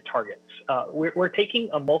revised targets, we're taking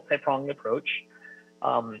a multi-pronged approach,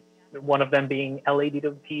 one of them being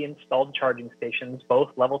LADWP installed charging stations, both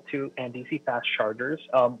level 2 and DC fast chargers.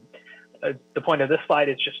 The point of this slide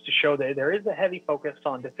is just to show that there is a heavy focus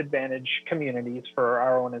on disadvantaged communities for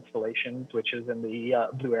our own installations, which is in the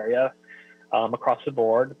blue area across the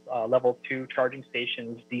board, level 2 charging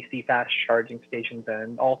stations, DC fast charging stations,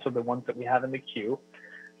 and also the ones that we have in the queue.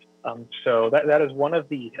 So that is one of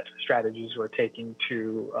the strategies we're taking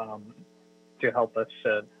to help us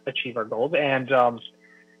achieve our goals. And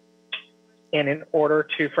in order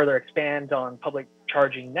to further expand on public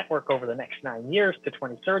charging network over the next 9 years to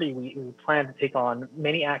 2030, we plan to take on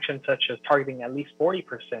many actions such as targeting at least 40%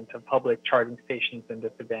 of public charging stations in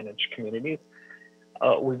disadvantaged communities.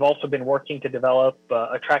 We've also been working to develop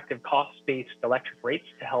attractive cost-based electric rates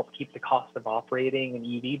to help keep the cost of operating an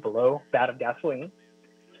EV below that of gasoline.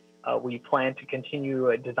 We plan to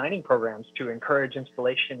continue designing programs to encourage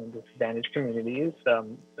installation in disadvantaged communities,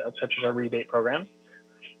 such as our rebate program.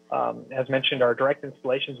 As mentioned, our direct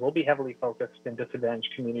installations will be heavily focused in disadvantaged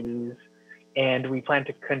communities, and we plan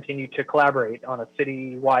to continue to collaborate on a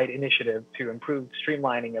city-wide initiative to improve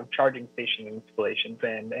streamlining of charging station installations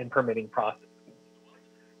and permitting processes.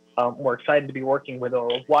 We're excited to be working with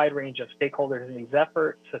a wide range of stakeholders in these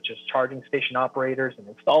efforts, such as charging station operators and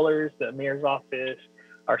installers, the mayor's office,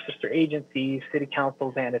 our sister agencies, city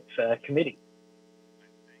councils, and its committee.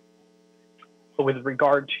 With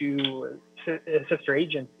regard to sister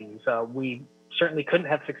agencies, we certainly couldn't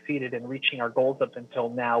have succeeded in reaching our goals up until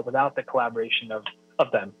now without the collaboration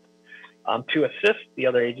of them. To assist the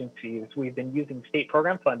other agencies, we've been using state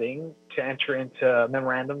program funding to enter into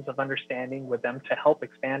memorandums of understanding with them to help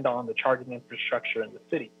expand on the charging infrastructure in the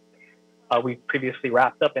city. We've previously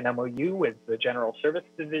wrapped up an MOU with the General Service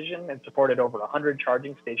Division and supported over 100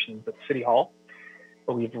 charging stations at City Hall.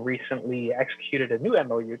 We've recently executed a new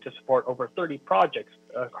MOU to support over 30 projects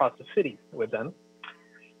across the city with them.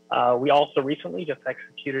 We also recently just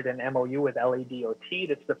executed an MOU with LADOT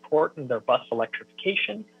to support their bus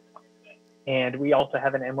electrification. And we also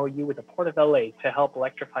have an MOU with the Port of LA to help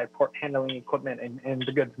electrify port handling equipment and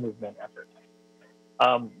the goods movement efforts.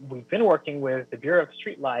 We've been working with the Bureau of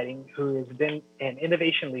Street Lighting, who has been an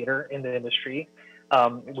innovation leader in the industry.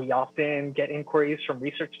 We often get inquiries from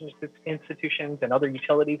research institutions and other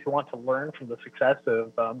utilities who want to learn from the success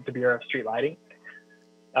of the Bureau of Street Lighting.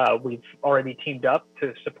 We've already teamed up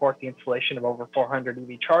to support the installation of over 400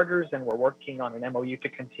 EV chargers, and we're working on an MOU to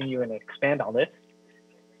continue and expand on this.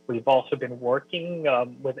 We've also been working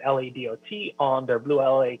with LADOT on their Blue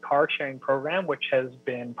LA car sharing program, which has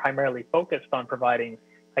been primarily focused on providing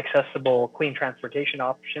accessible, clean transportation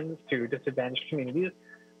options to disadvantaged communities.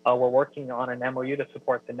 We're working on an MOU to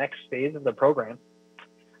support the next phase of the program.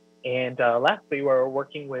 And lastly, we're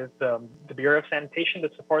working with the Bureau of Sanitation to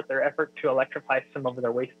support their effort to electrify some of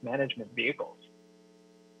their waste management vehicles.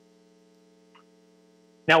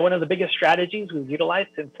 Now, one of the biggest strategies we've utilized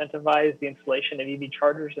to incentivize the installation of EV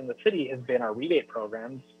chargers in the city has been our rebate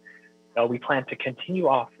programs. We plan to continue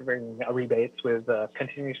offering rebates with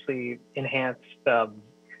continuously enhanced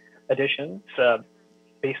additions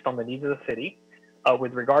based on the needs of the city.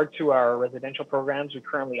 With regard to our residential programs, we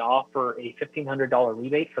currently offer a $1,500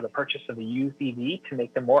 rebate for the purchase of a used EV to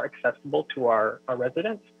make them more accessible to our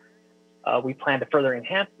residents. We plan to further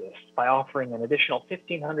enhance this by offering an additional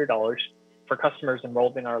 $1,500 for customers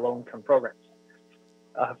enrolled in our low-income programs.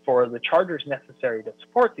 For the chargers necessary to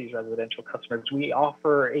support these residential customers, we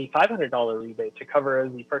offer a $500 rebate to cover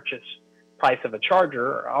the purchase price of a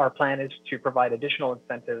charger. Our plan is to provide additional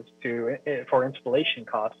incentives for installation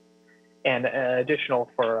costs and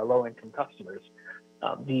additional for low-income customers.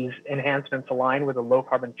 These enhancements align with the low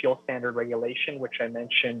carbon fuel standard regulation, which I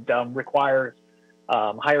mentioned requires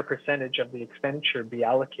higher percentage of the expenditure be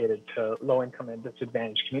allocated to low-income and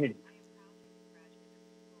disadvantaged communities.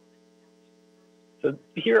 So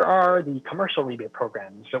here are the commercial rebate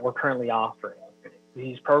programs that we're currently offering.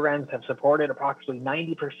 These programs have supported approximately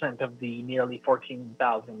 90% of the nearly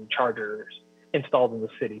 14,000 chargers installed in the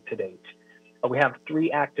city to date. We have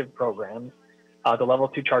 3 active programs. The Level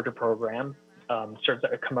 2 charger program serves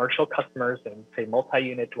commercial customers in, say,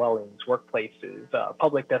 multi-unit dwellings, workplaces,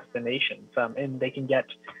 public destinations, and they can get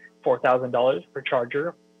 $4,000 per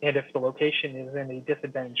charger. And if the location is in a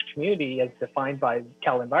disadvantaged community as defined by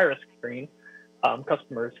Cal Envirus Green,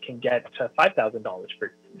 customers can get $5,000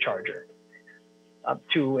 per charger.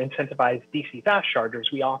 To incentivize DC fast chargers,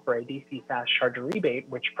 we offer a DC fast charger rebate,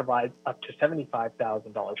 which provides up to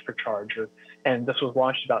 $75,000 per charger, and this was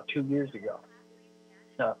launched about 2 years ago.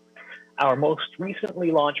 Our most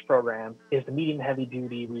recently launched program is the medium heavy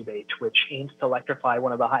duty rebate, which aims to electrify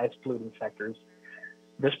one of the highest polluting sectors.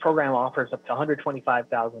 This program offers up to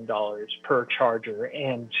 $125,000 per charger,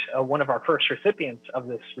 and one of our first recipients of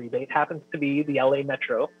this rebate happens to be the LA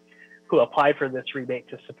Metro, who applied for this rebate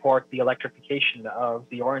to support the electrification of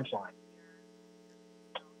the Orange Line.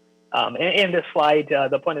 And this slide,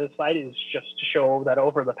 the point of the slide is just to show that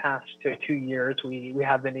over the past 2 years, we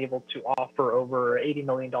have been able to offer over $80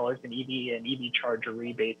 million in EV and EV charger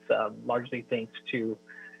rebates, largely thanks to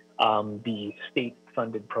the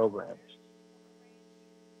state-funded programs.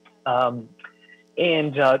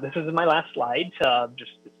 This is my last slide,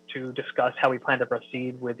 just to discuss how we plan to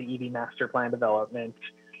proceed with the EV master plan development.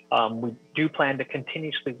 We do plan to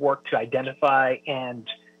continuously work to identify and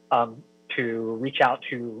to reach out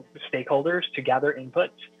to stakeholders to gather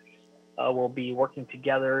input. We'll be working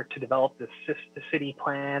together to develop the city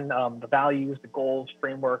plan, the values, the goals,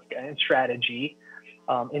 framework, and strategy,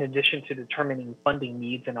 in addition to determining funding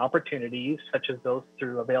needs and opportunities, such as those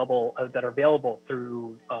that are available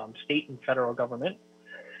through state and federal government.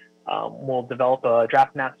 We'll develop a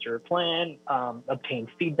draft master plan, obtain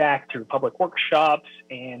feedback through public workshops,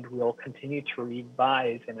 and we'll continue to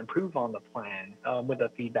revise and improve on the plan with the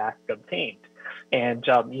feedback obtained. And,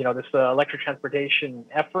 this electric transportation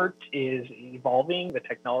effort is evolving, the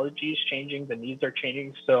technology is changing, the needs are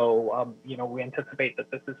changing. So, we anticipate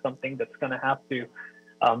that this is something that's going to have to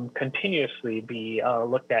continuously be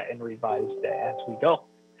looked at and revised as we go.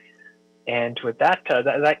 And with that,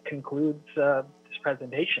 that concludes this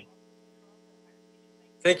presentation.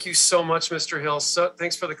 Thank you so much, Mr. Hill. So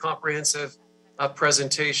thanks for the comprehensive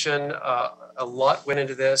presentation. A lot went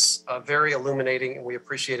into this, very illuminating, and we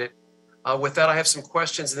appreciate it. With that, I have some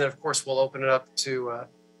questions, and then of course we'll open it up to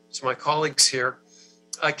my colleagues here.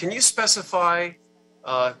 Can you specify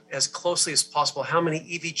as closely as possible how many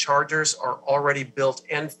EV chargers are already built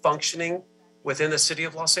and functioning within the city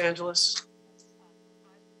of Los Angeles?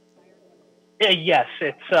 Yes,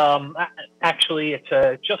 it's actually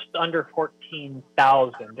it's just under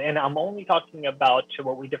 14,000, and I'm only talking about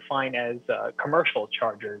what we define as commercial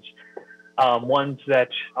chargers, ones that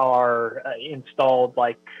are installed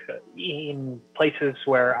like in places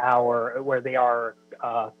where they are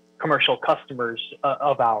commercial customers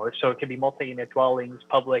of ours. So it could be multi-unit dwellings,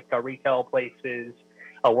 public retail places,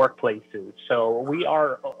 workplaces. So we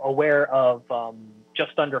are aware of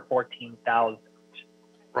just under 14,000.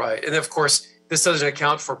 Right, and of course, this doesn't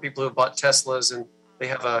account for people who have bought Teslas and they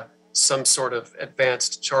have some sort of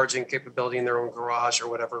advanced charging capability in their own garage or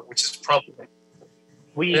whatever, which is probably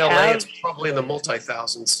in LA, it's probably in the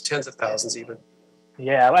multi-thousands, tens of thousands even.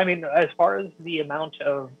 Yeah, I mean, as far as the amount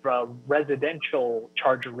of residential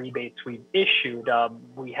charge rebates we've issued,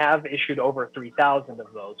 we have issued over 3,000 of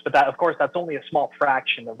those. But that, of course, that's only a small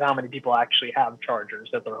fraction of how many people actually have chargers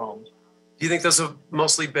at their homes. Do you think those have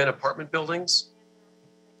mostly been apartment buildings?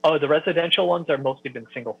 Oh, the residential ones are mostly been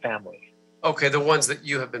single family. Okay, the ones that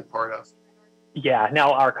you have been part of. Yeah.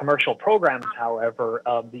 Now our commercial programs, however,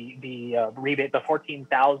 the rebate, the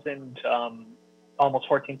 14,000, almost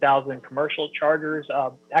 14,000 commercial chargers.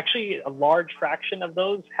 Actually, a large fraction of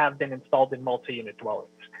those have been installed in multi-unit dwellings.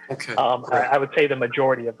 Okay. I would say the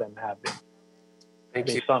majority of them have been. Thank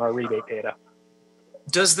based on our rebate data.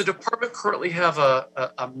 Does the department currently have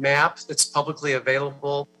a map that's publicly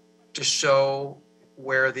available to show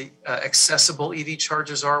where the accessible EV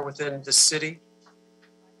chargers are within the city?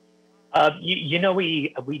 You know,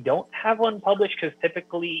 we don't have one published because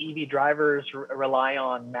typically EV drivers rely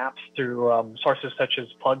on maps through sources such as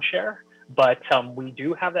PlugShare. But we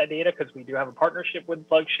do have that data because we do have a partnership with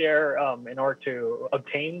PlugShare in order to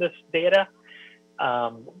obtain this data.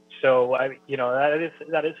 So you know,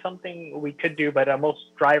 that is something we could do, but most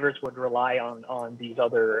drivers would rely on these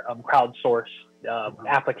other crowdsourced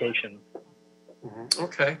applications. Mm-hmm.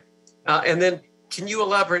 Okay, and then can you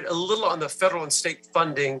elaborate a little on the federal and state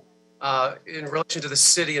funding in relation to the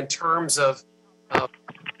city in terms of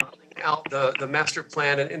out the master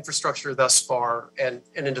plan and infrastructure thus far and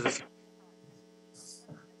into the future?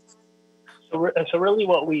 So really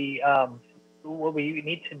what we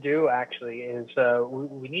need to do actually is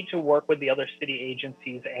we need to work with the other city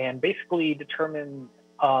agencies and basically determine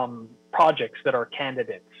projects that are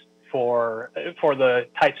candidates for the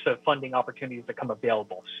types of funding opportunities that come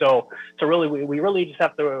available. So really we really just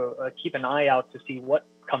have to keep an eye out to see what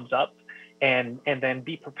comes up and then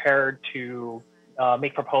be prepared to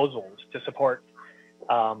make proposals to support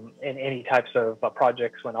in any types of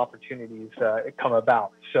projects when opportunities come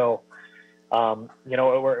about. So you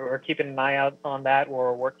know, we're keeping an eye out on that.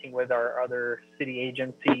 We're working with our other city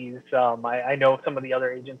agencies. I know some of the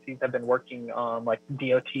other agencies have been working on, like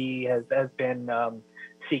DOT has been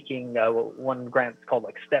seeking one grant called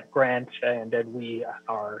like STEP grant, and then we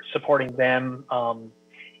are supporting them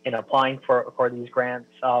in applying for these grants.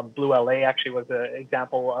 Blue LA actually was an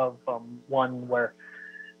example of one where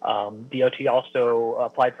DOT also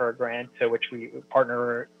applied for a grant, which we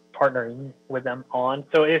partnering with them on.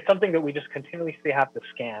 So it's something that we just continuously have to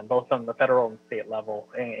scan, both on the federal and state level,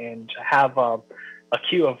 and have a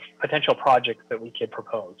queue of potential projects that we could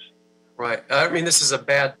propose. Right. I mean, this is a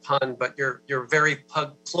bad pun, but you're very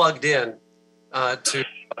plugged in to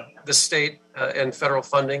the state and federal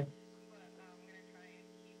funding.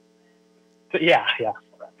 Yeah.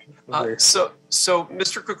 So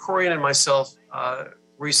Mr. Krikorian and myself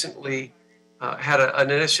recently had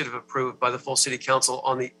an initiative approved by the full city council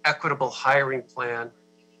on the equitable hiring plan,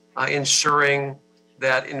 ensuring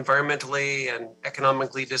that environmentally and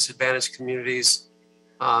economically disadvantaged communities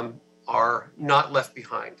are not left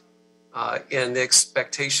behind in the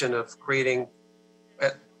expectation of creating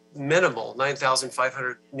at minimal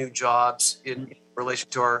 9,500 new jobs in relation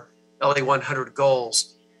to our LA 100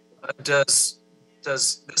 goals. Does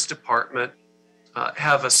this department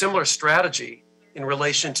have a similar strategy in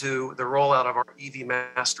relation to the rollout of our EV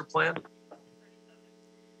master plan?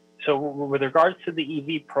 So with regards to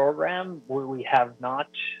the EV program, we have not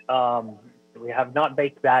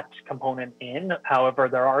baked that component in. However,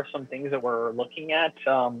 there are some things that we're looking at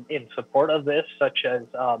in support of this, such as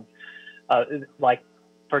like,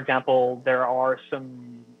 for example, there are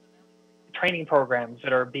some training programs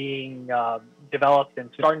that are being developed and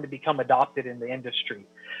starting to become adopted in the industry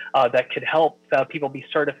that could help people be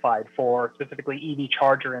certified for specifically EV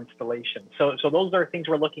charger installation. So those are things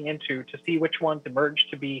we're looking into to see which ones emerge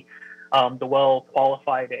to be the well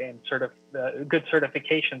qualified and good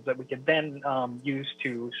certifications that we could then use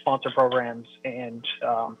to sponsor programs and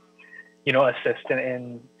assist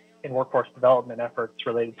in workforce development efforts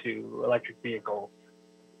related to electric vehicles.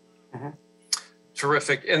 Mm-hmm.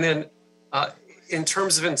 Terrific. And then in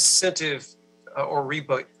terms of incentive or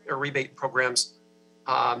rebate programs,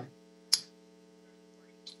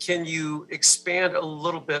 can you expand a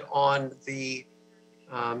little bit on the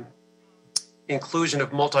inclusion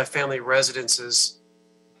of multifamily residences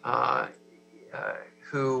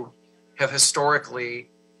who have historically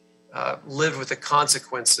lived with the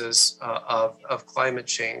consequences of climate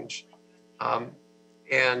change?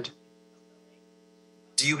 And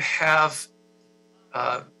do you have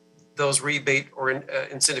those rebate or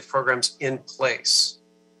incentive programs in place?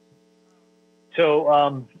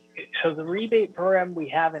 So the rebate program we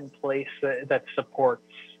have in place that supports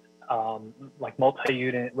like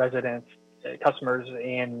multi-unit residents, customers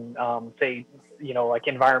in say, like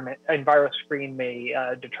EnviroScreen may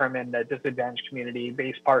determine a disadvantaged community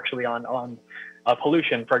based partially on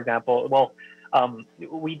pollution, for example. Well,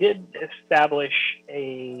 we did establish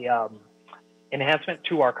a enhancement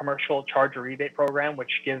to our commercial charger rebate program,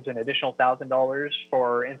 which gives an additional $1,000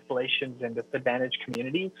 for installations in disadvantaged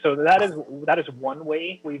communities. So that is one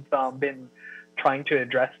way we've been trying to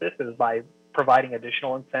address this, is by providing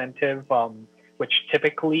additional incentive, which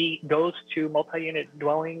typically goes to multi-unit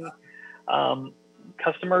dwelling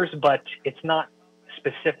customers, but it's not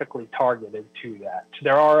specifically targeted to that.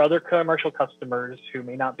 There are other commercial customers who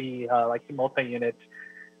may not be like the multi-unit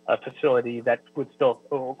facility that would still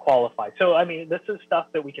qualify. So, I mean, this is stuff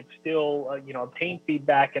that we could still, obtain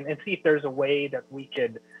feedback and see if there's a way that we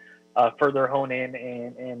could further hone in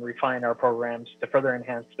and refine our programs to further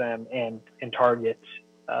enhance them and target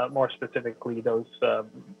more specifically those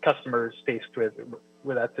customers faced with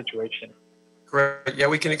that situation. Great. Yeah,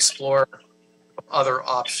 we can explore other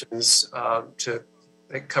options to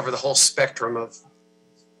cover the whole spectrum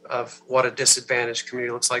of what a disadvantaged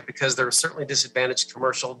community looks like, because there are certainly disadvantaged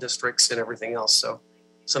commercial districts and everything else. So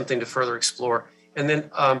something to further explore. And then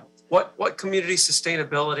what community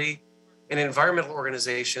sustainability and environmental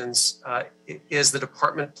organizations is the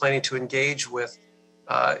department planning to engage with?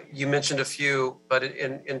 You mentioned a few, but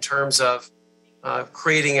in terms of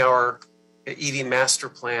creating our EV master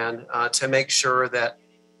plan to make sure that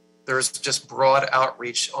there's just broad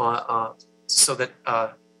outreach so that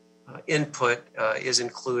input is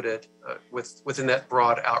included within that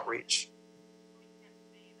broad outreach.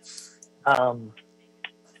 I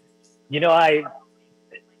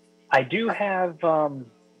do have,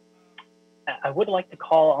 I would like to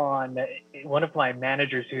call on one of my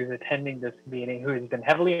managers who's attending this meeting, who has been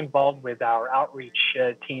heavily involved with our outreach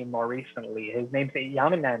team more recently. His name's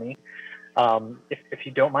Yamanani. If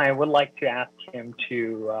you don't mind, I would like to ask him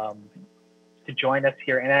to join us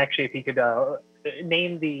here, and actually if he could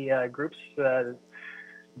name the groups that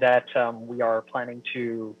we are planning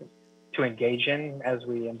to engage in as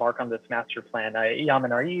we embark on this master plan.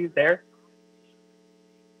 Yaman, are you there?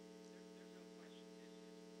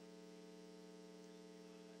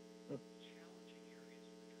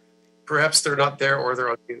 Perhaps they're not there, or they're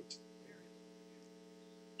on mute.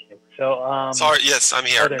 Okay, so sorry, yes, I'm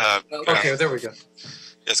here. Okay, there we go.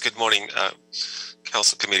 Yes, good morning,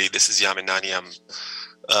 Council Committee. This is Yamin Nani. I'm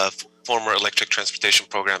former electric transportation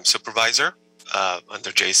program supervisor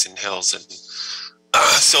under Jason Hills. And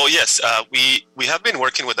so yes, we have been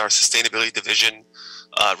working with our sustainability division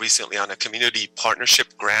recently on a community partnership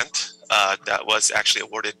grant that was actually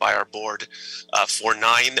awarded by our board for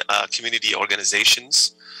 9 community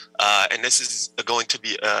organizations. And this is going to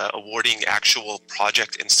be awarding actual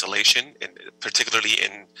project installation, and particularly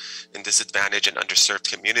in disadvantaged and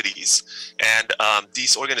underserved communities. And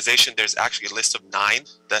these organizations, there's actually a list of 9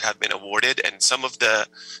 that have been awarded, and some of the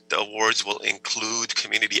awards will include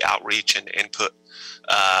community outreach and input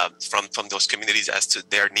from those communities as to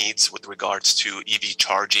their needs with regards to EV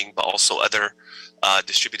charging, but also other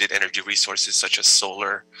distributed energy resources such as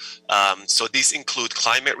solar. So these include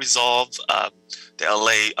Climate Resolve, the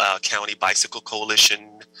LA County Bicycle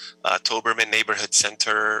Coalition, Toberman Neighborhood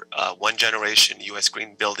Center, One Generation, US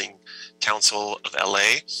Green Building Council of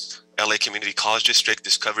LA Community College District,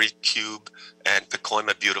 Discovery Cube, and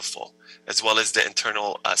Pacoima Beautiful, as well as the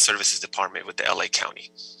Internal Services Department with the LA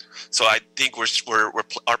County. So I think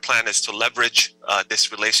our plan is to leverage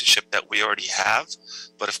this relationship that we already have.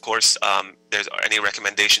 But of course, there's any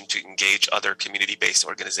recommendation to engage other community-based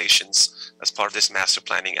organizations as part of this master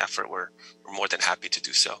planning effort, we're more than happy to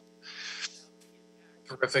do so.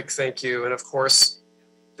 Terrific, thank you. And of course,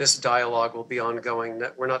 this dialogue will be ongoing.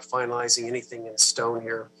 We're not finalizing anything in stone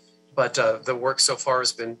here, but the work so far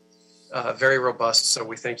has been very robust, so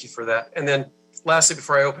we thank you for that. And then lastly,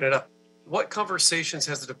 before I open it up, what conversations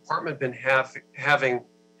has the department been having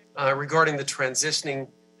regarding the transitioning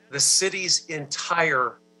the city's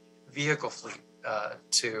entire vehicle fleet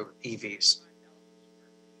to EVs?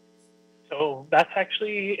 So that's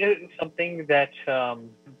actually something that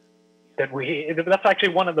that's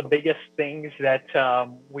actually one of the biggest things that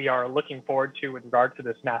we are looking forward to with regard to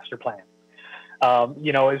this master plan.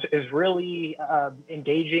 Is really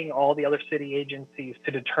engaging all the other city agencies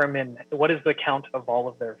to determine what is the count of all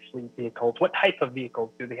of their fleet vehicles, what type of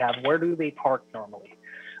vehicles do they have, where do they park normally,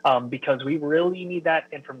 because we really need that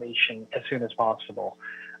information as soon as possible,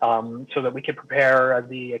 so that we can prepare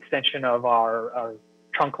the extension of our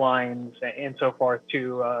trunk lines and so forth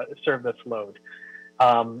to serve this load.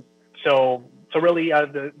 So really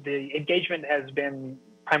the engagement has been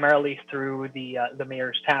primarily through the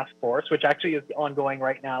mayor's task force, which actually is ongoing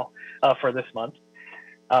right now for this month.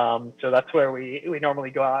 So that's where we normally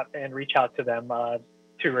go out and reach out to them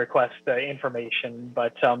to request information.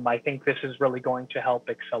 But I think this is really going to help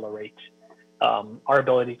accelerate our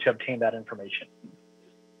ability to obtain that information.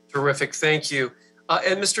 Terrific, thank you.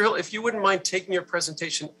 And Mr. Hill, if you wouldn't mind taking your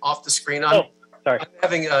presentation off the screen. I'm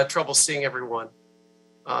having trouble seeing everyone.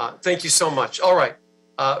 Thank you so much. All right,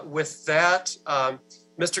 with that,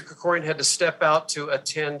 Mr. Krikorian had to step out to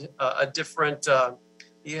attend a different,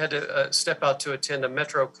 he had to step out to attend a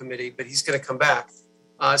Metro committee, but he's going to come back.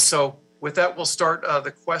 So with that, we'll start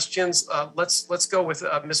the questions. Let's go with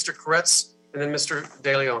Mr. Koretz and then Mr.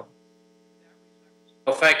 De Leon.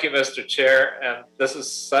 Well, thank you, Mr. Chair. And this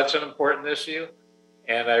is such an important issue,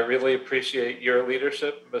 and I really appreciate your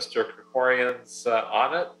leadership, Mr. Krikorian's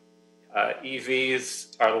on it.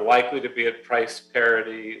 EVs are likely to be at price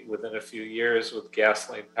parity within a few years with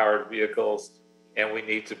gasoline-powered vehicles, and we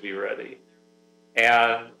need to be ready.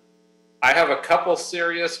 And I have a couple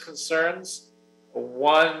serious concerns.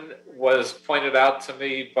 One was pointed out to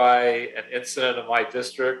me by an incident in my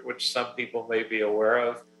district, which some people may be aware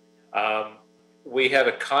of. We had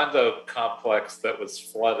a condo complex that was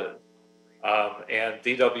flooded. And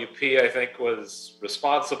DWP, I think, was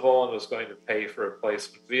responsible and was going to pay for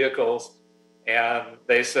replacement vehicles. And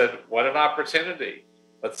they said, what an opportunity.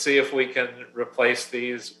 Let's see if we can replace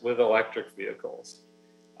these with electric vehicles.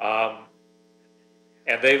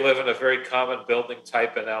 And they live in a very common building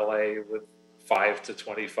type in LA with 5 to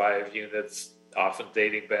 25 units, often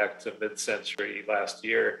dating back to mid-century last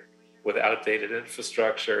year, with outdated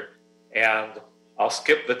infrastructure. And I'll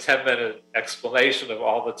skip the 10-minute explanation of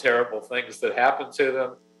all the terrible things that happened to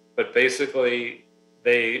them, but basically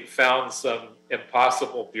they found some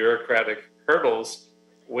impossible bureaucratic hurdles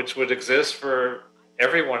which would exist for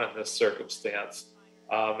everyone in this circumstance,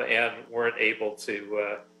 and weren't able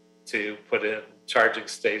to put in charging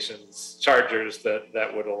stations, chargers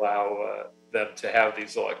that would allow them to have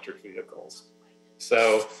these electric vehicles.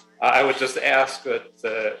 So I would just ask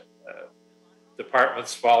that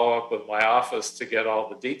departments follow up with my office to get all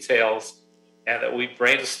the details, and that we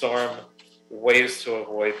brainstorm ways to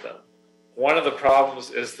avoid them. One of the problems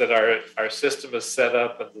is that our system is set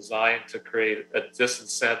up and designed to create a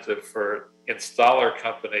disincentive for installer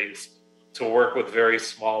companies to work with very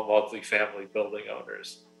small multifamily building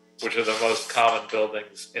owners, which are the most common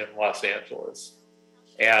buildings in Los Angeles.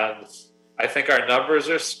 And I think our numbers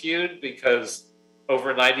are skewed because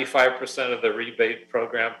over 95% of the rebate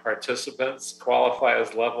program participants qualify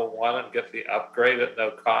as level 1 and get the upgrade at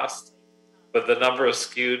no cost. But the number is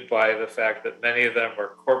skewed by the fact that many of them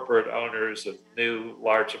are corporate owners of new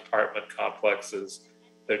large apartment complexes.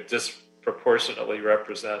 They're disproportionately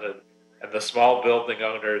represented. And the small building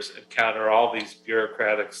owners encounter all these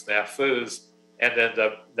bureaucratic snafus and end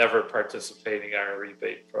up never participating in our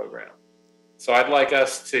rebate program. So I'd like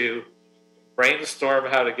us to brainstorm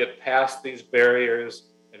how to get past these barriers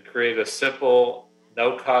and create a simple,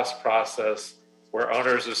 no-cost process where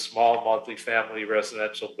owners of small multifamily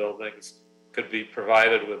residential buildings could be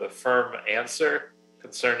provided with a firm answer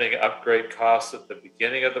concerning upgrade costs at the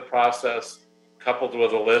beginning of the process, coupled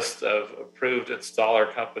with a list of approved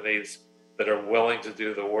installer companies that are willing to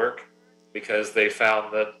do the work, because they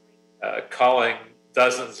found that calling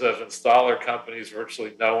dozens of installer companies,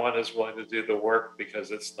 virtually no one is willing to do the work because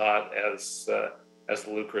it's not as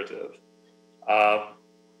lucrative.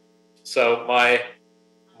 So my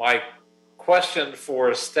my question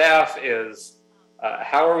for staff is,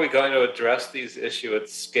 how are we going to address these issues at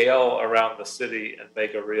scale around the city and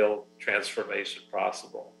make a real transformation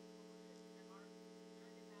possible?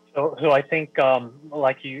 So I think,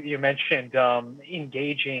 like you mentioned,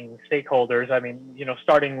 engaging stakeholders. I mean,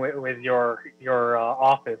 starting with your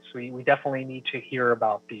office, we definitely need to hear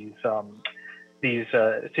about these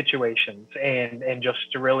situations and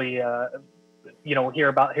just to really hear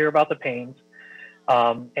about the pains,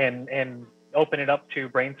 and open it up to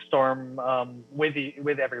brainstorm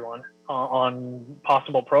with everyone on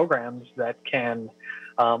possible programs that can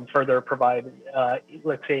further provide,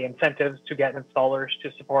 let's say, incentives to get installers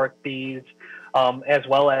to support these, as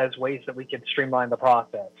well as ways that we could streamline the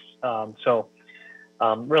process.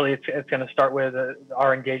 Really, it's going to start with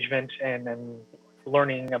our engagement and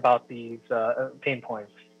learning about these pain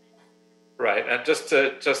points. Right, and just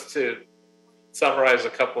to summarize a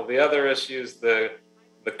couple of the other issues, the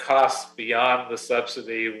cost beyond the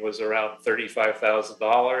subsidy was around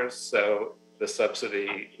 $35,000, so the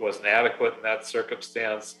subsidy wasn't adequate in that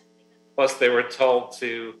circumstance. Plus, they were told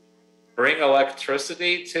to bring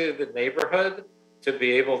electricity to the neighborhood to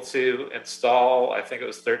be able to install, I think it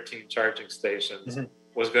was 13 charging stations,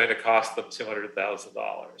 was going to cost them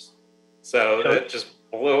 $200,000. So it just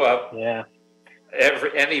blew up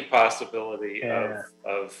any possibility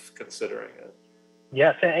of considering it.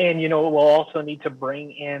 Yes, and we'll also need to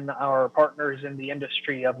bring in our partners in the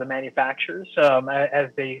industry of the manufacturers as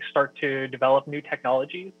they start to develop new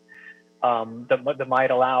technologies that might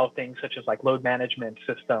allow things such as like load management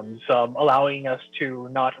systems, allowing us to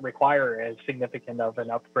not require as significant of an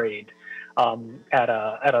upgrade at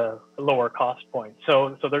a lower cost point.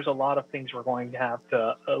 So there's a lot of things we're going to have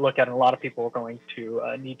to look at, and a lot of people are going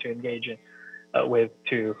to need to engage with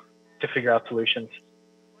to figure out solutions.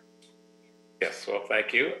 Yes, well,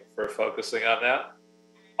 thank you for focusing on that.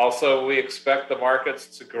 Also, we expect the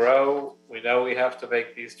markets to grow. We know we have to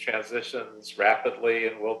make these transitions rapidly,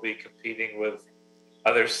 and we'll be competing with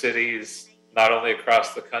other cities, not only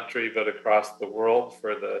across the country, but across the world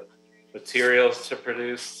for the materials to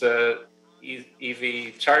produce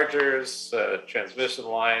EV chargers, transmission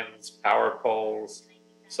lines, power poles,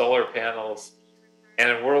 solar panels. And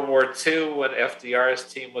in World War II, when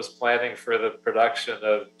FDR's team was planning for the production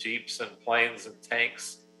of Jeeps and planes and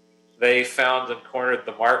tanks, they found and cornered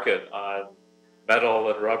the market on metal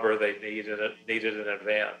and rubber they needed in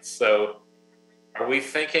advance. So are we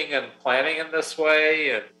thinking and planning in this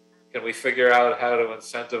way? And can we figure out how to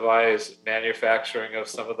incentivize manufacturing of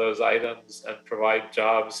some of those items and provide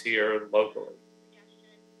jobs here locally?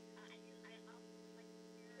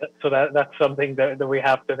 So that's something that we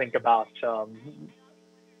have to think about.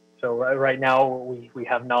 So right now we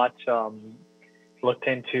have not looked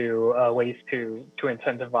into ways to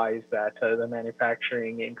incentivize that, the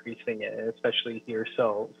manufacturing, increasing it, especially here.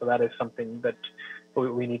 So that is something that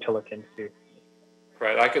we need to look into.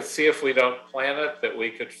 Right. I could see if we don't plan it that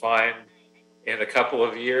we could find in a couple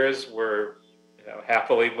of years we're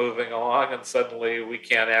happily moving along and suddenly we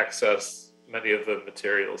can't access many of the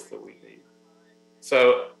materials that we need.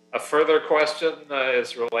 So a further question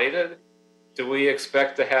is related. Do we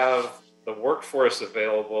expect to have the workforce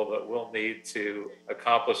available that we'll need to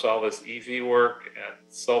accomplish all this EV work and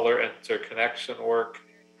solar interconnection work?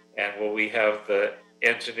 And will we have the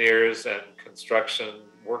engineers and construction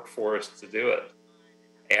workforce to do it?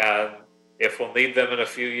 And if we'll need them in a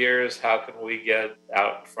few years, how can we get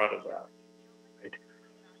out in front of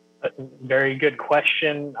that? Very good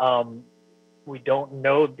question. We don't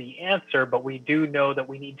know the answer, but we do know that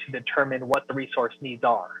we need to determine what the resource needs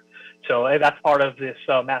are. So that's part of this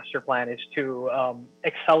master plan, is to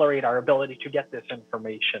accelerate our ability to get this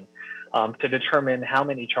information, to determine how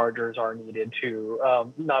many chargers are needed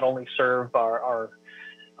to not only serve our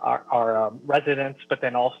residents, but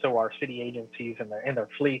then also our city agencies and their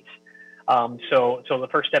fleets. So the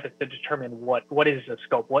first step is to determine what is the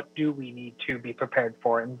scope, what do we need to be prepared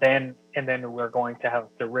for, and then we're going to have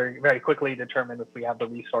to very, very quickly determine if we have the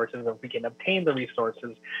resources, if we can obtain the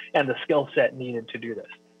resources and the skill set needed to do this.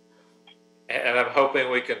 And I'm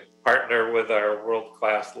hoping we can partner with our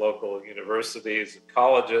world-class local universities and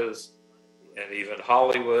colleges and even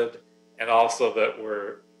Hollywood, and also that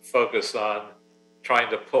we're focused on trying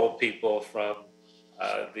to pull people from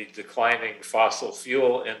the declining fossil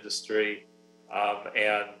fuel industry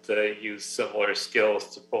and use similar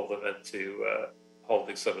skills to pull them into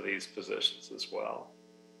holding some of these positions as well.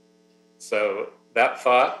 So that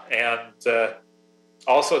thought, and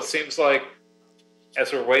also it seems like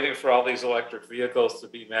as we're waiting for all these electric vehicles to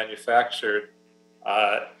be manufactured,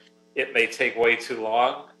 it may take way too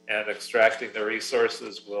long, and extracting the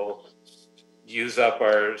resources will use up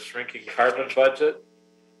our shrinking carbon budget.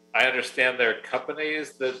 I understand there are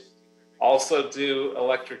companies that also do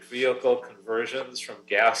electric vehicle conversions from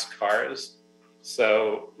gas cars.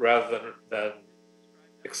 So rather than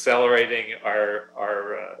accelerating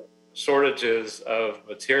our shortages of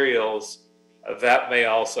materials, that may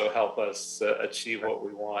also help us achieve what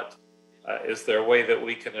we want. Is there a way that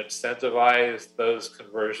we can incentivize those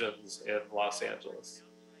conversions in Los Angeles?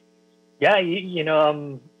 Yeah,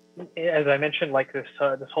 as I mentioned, like this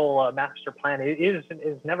whole master plan is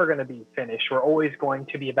never going to be finished. We're always going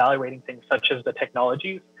to be evaluating things such as the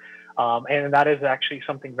technologies, and that is actually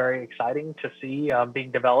something very exciting to see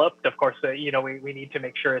being developed. Of course, we need to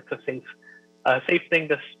make sure it's a safe thing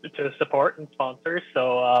to support and sponsor.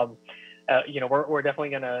 So we're definitely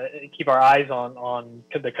going to keep our eyes on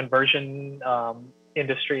the conversion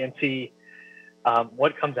industry and see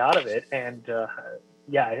what comes out of it. And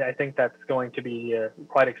I think that's going to be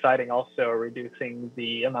quite exciting. Also, reducing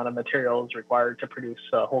the amount of materials required to produce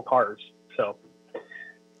whole cars. So,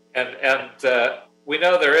 and we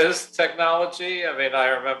know there is technology. I mean, I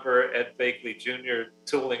remember Ed Bakley Jr.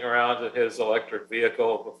 tooling around in his electric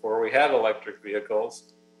vehicle before we had electric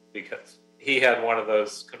vehicles, because he had one of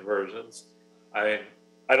those conversions. I mean,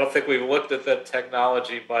 I don't think we've looked at that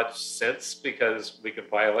technology much since, because we can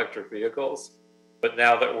buy electric vehicles. But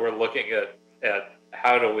now that we're looking at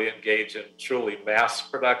how do we engage in truly mass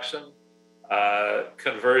production,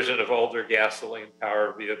 conversion of older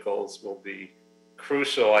gasoline-powered vehicles will be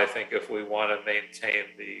crucial, I think, if we want to maintain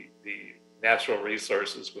the natural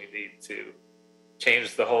resources we need to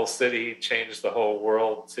change the whole city, change the whole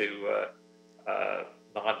world to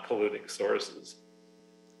non-polluting sources.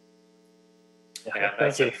 And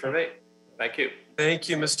that's it for me. Thank you. Thank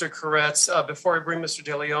you, Mr. Koretz. Before I bring Mr.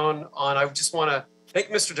 De Leon on, I just want to thank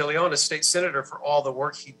Mr. De Leon, as state senator, for all the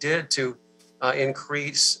work he did to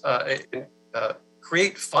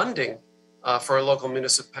create funding for our local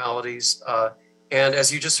municipalities. And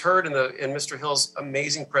as you just heard in Mr. Hill's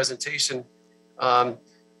amazing presentation, the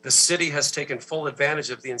city has taken full advantage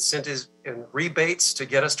of the incentives and rebates to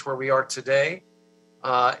get us to where we are today.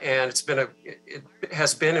 And it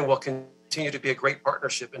has been and will continue to be a great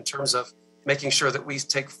partnership in terms of making sure that we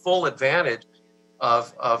take full advantage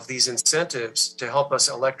of these incentives to help us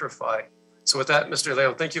electrify. So with that, Mr.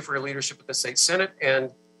 Leon, thank you for your leadership at the State Senate,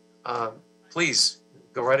 and please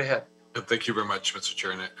go right ahead. Thank you very much, Mr.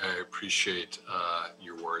 Chair, and I appreciate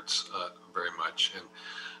your words very much,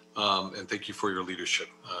 and thank you for your leadership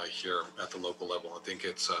here at the local level. I think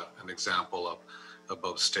it's an example of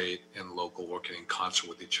both state and local working in concert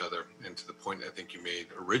with each other. And to the point I think you made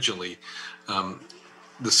originally,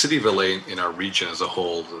 the city of LA in our region as a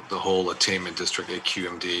whole, the whole attainment district,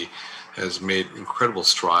 AQMD, has made incredible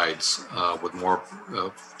strides with more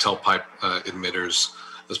tailpipe emitters,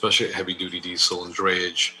 especially heavy duty diesel and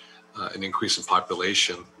drayage, an increase in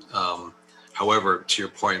population. However, to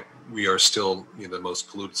your point, we are still the most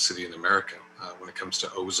polluted city in America when it comes to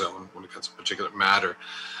ozone, when it comes to particulate matter.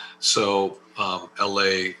 So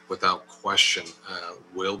LA, without question,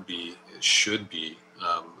 should be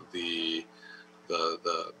the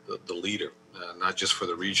leader, not just for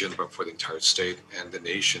the region, but for the entire state and the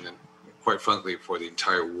nation, and quite frankly, for the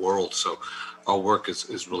entire world. So our work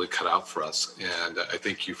is really cut out for us. And I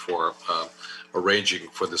thank you for arranging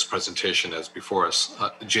for this presentation as before us.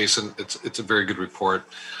 Jason, it's a very good report.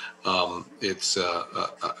 It's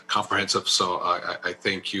comprehensive. So I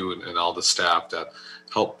thank you and all the staff that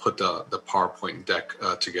helped put the PowerPoint deck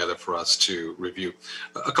together for us to review.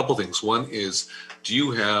 A couple things. One is, do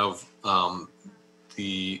you have a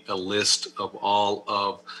list of all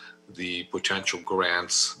of the potential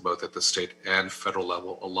grants, both at the state and federal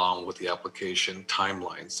level, along with the application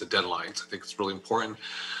timelines, the deadlines? I think it's really important.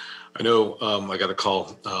 I know I got a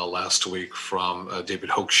call last week from David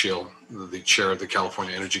Hochschild, the chair of the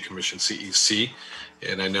California Energy Commission, CEC,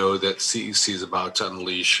 and I know that CEC is about to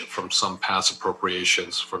unleash from some past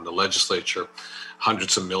appropriations from the legislature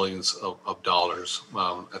hundreds of millions of dollars.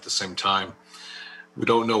 At the same time, we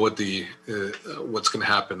don't know what what's going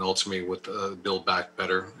to happen ultimately with Build Back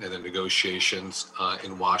Better and the negotiations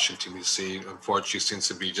in Washington, D.C. Unfortunately, seems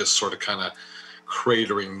to be just sort of kind of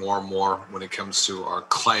cratering more and more when it comes to our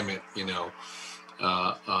climate,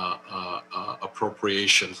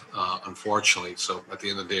 appropriations, unfortunately. So at the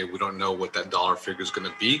end of the day, we don't know what that dollar figure is going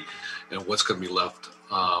to be and what's going to be left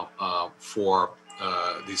for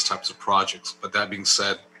these types of projects. But that being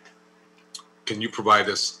said, can you provide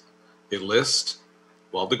us a list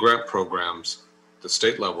of all the grant programs, the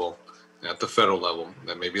state level, at the federal level,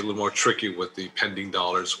 that may be a little more tricky with the pending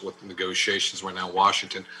dollars, with the negotiations right now in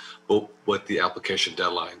Washington, but with the application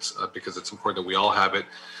deadlines, because it's important that we all have it.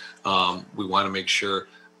 We want to make sure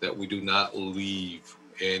that we do not leave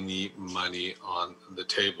any money on the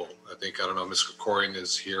table. I don't know, Mr. Krikorian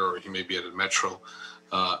is here, or he may be at a Metro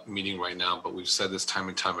meeting right now, but we've said this time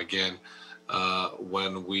and time again,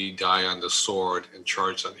 when we die on the sword and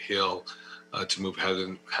charge that hill to move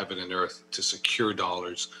heaven and earth to secure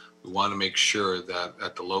dollars, we want to make sure that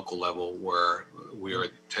at the local level where we are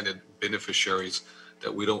intended beneficiaries,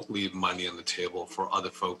 that we don't leave money on the table for other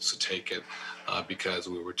folks to take it because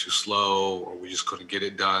we were too slow or we just couldn't get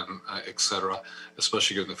it done, etc.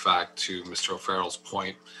 Especially given the fact, to Mr. O'Farrell's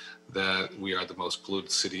point, that we are the most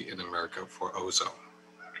polluted city in America for ozone.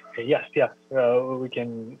 Yes, we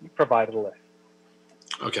can provide a list.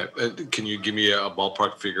 Okay, can you give me a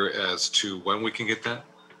ballpark figure as to when we can get that?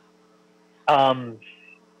 Let me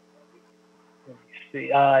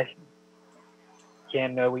see.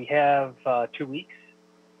 We have 2 weeks.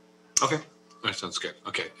 Okay, that sounds good.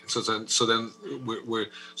 Okay, so then so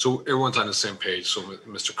everyone's on the same page. So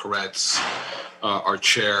Mr. Koretz, our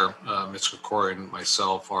chair, Mr. Krikorian,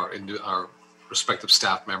 myself, our respective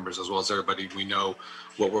staff members, as well as everybody, we know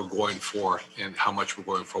what we're going for and how much we're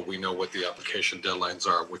going for. We know what the application deadlines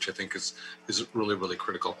are, which I think is really, really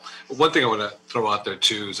critical. But one thing I want to throw out there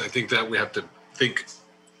too is I think that we have to think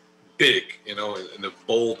big, in a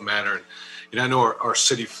bold manner. I know our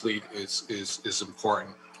city fleet is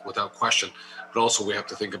important without question, but also we have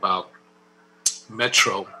to think about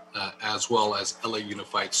Metro as well as LA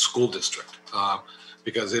Unified School District,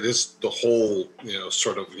 because it is the whole,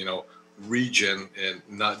 region and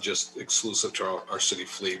not just exclusive to our city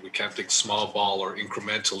fleet. We can't think small ball or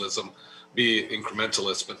incrementalism,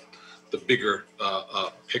 but the bigger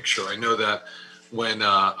picture. I know that when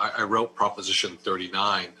I wrote Proposition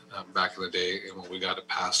 39 back in the day, and when we got it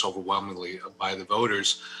passed overwhelmingly by the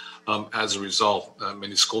voters, as a result,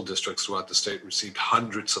 many school districts throughout the state received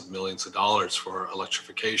hundreds of millions of dollars for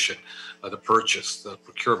electrification, the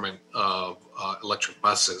procurement of electric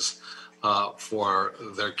buses for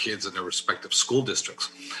their kids in their respective school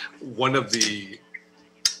districts. But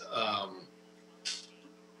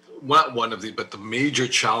the major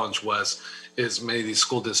challenge is many of these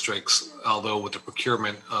school districts, although with the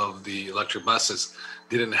procurement of the electric buses,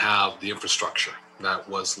 didn't have the infrastructure that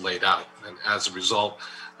was laid out. And as a result,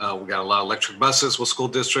 we got a lot of electric buses with school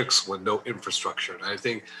districts with no infrastructure. And I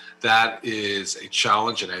think that is a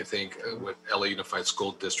challenge, and I think with LA Unified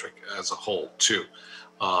School District as a whole too,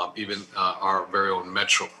 even our very own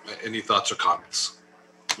Metro. Any thoughts or comments?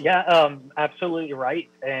 Yeah, absolutely right.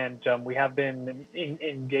 And we have been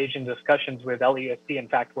engaged in discussions with LAUSD. In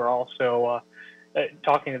fact, we're also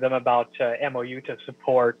talking to them about MOU to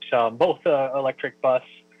support both electric bus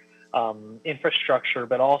infrastructure,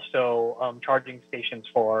 but also charging stations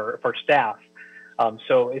for staff.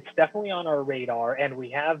 So it's definitely on our radar, and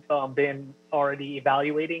we have been already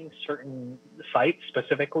evaluating certain sites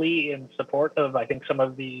specifically in support of, I think, some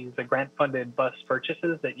of the grant-funded bus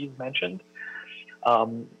purchases that you've mentioned.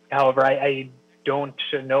 However, I don't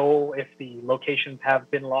know if the locations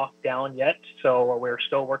have been locked down yet, so we're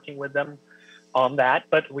still working with them on that.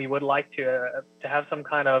 But we would like to have some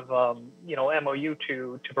kind of MOU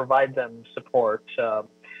to provide them support.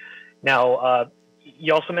 Now,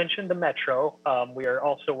 you also mentioned the Metro. We are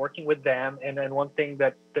also working with them, and then one thing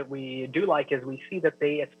that we do like is we see that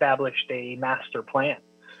they established a master plan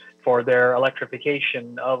for their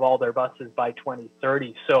electrification of all their buses by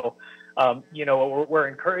 2030. So, we're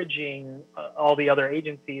encouraging all the other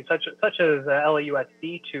agencies, such as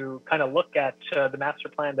LAUSD, to kind of look at the master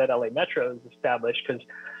plan that LA Metro has established, because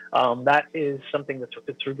that is something that's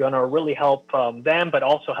going to really help them, but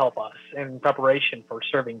also help us in preparation for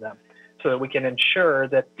serving them, so that we can ensure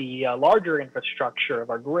that the larger infrastructure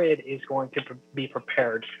of our grid is going to be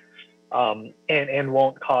prepared and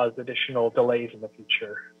won't cause additional delays in the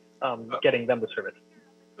future getting them the service.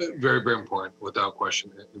 Very, very important, without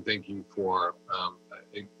question. And thank you for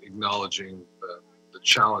acknowledging the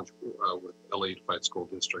challenge with LA Unified School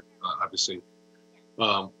District. Obviously,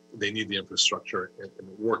 they need the infrastructure, and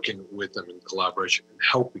working with them in collaboration and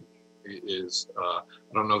helping is, I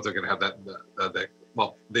don't know if they're going to have that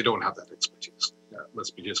well, they don't have that expertise.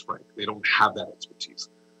 Let's be just frank. They don't have that expertise.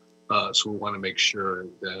 So we want to make sure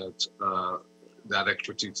that that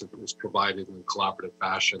expertise is provided in a collaborative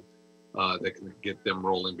fashion that can get them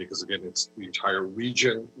rolling, because again, it's the entire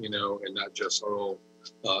region, and not just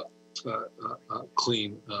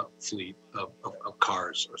clean fleet of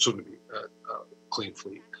cars, or soon to be clean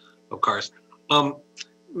fleet of cars.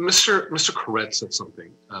 Mr. Koretz said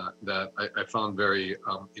something that I found very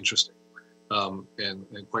interesting.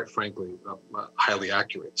 And quite frankly, highly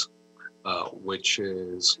accurate, which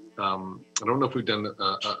is, I don't know if we've done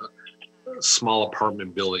small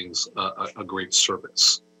apartment buildings a great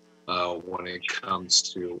service when it comes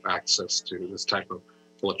to access to this type of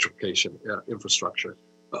electrification infrastructure.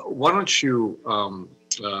 Why don't you,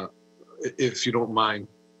 if you don't mind,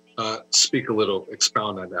 speak a little,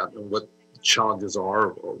 expound on that and what the challenges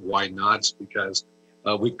are, or why not? Because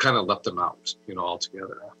we've kind of left them out,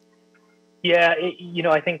 altogether. Yeah,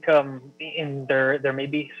 I think there may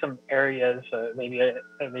be some areas, maybe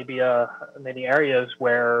areas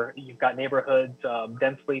where you've got neighborhoods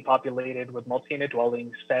densely populated with multi-unit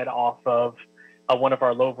dwellings fed off of one of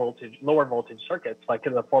our lower voltage circuits, like the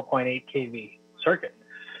 4.8 kV circuit.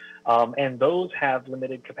 And those have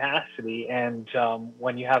limited capacity. And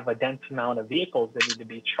when you have a dense amount of vehicles that need to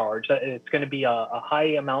be charged, it's going to be a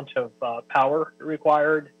high amount of power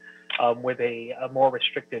required with a more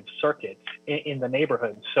restrictive circuit in the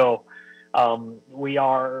neighborhood. So we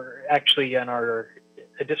are actually in our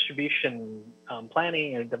distribution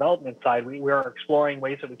planning and development side, we are exploring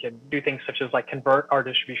ways that we can do things such as like convert our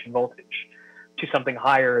distribution voltage to something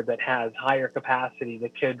higher that has higher capacity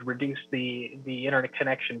that could reduce the internet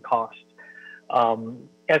connection cost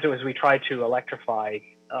as we try to electrify,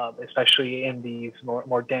 especially in these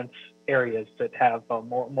more dense areas that have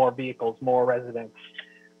more vehicles, more residents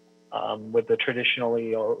with the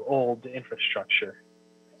traditionally old infrastructure.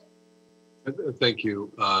 Thank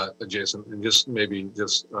you, Jason. And just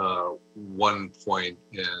one point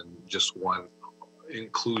and just one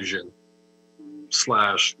inclusion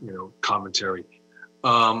 / commentary.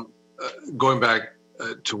 Going back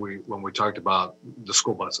to when we talked about the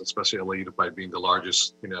school bus, especially LA Unified being the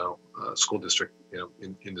largest, school district,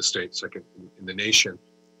 in the state, second in the nation,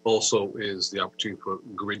 also is the opportunity for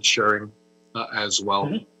grid sharing as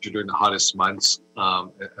well during the hottest months,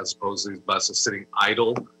 as opposed to these buses sitting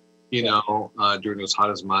idle, during those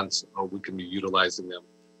hottest months, we can be utilizing them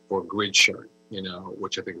for grid sharing,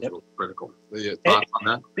 which I think is really critical. Thoughts on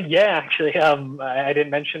that? Yeah, actually, I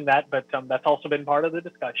didn't mention that, but that's also been part of the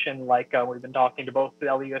discussion. Like we've been talking to both the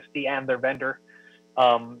LUSD and their vendor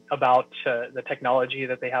about the technology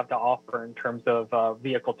that they have to offer in terms of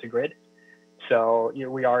vehicle to grid. So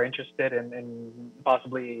we are interested in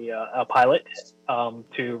possibly a pilot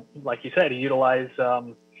to, like you said, utilize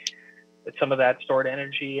some of that stored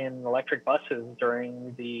energy in electric buses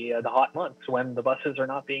during the hot months when the buses are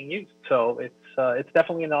not being used. So it's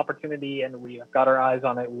definitely an opportunity, and we have got our eyes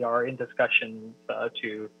on it. We are in discussion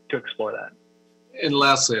to explore that. And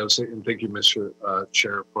lastly, I would say, and thank you, Mr.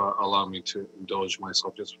 Chair, for allowing me to indulge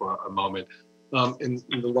myself just for a moment. In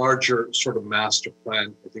the larger sort of master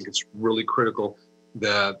plan, I think it's really critical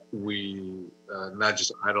that we not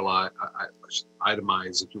just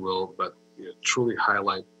itemize, if you will, but truly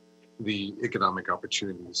highlight the economic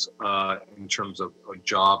opportunities in terms of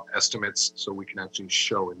job estimates, so we can actually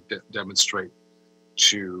show and demonstrate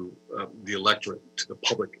to the electorate, to the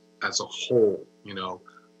public as a whole,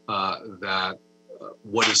 that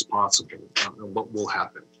what is possible and what will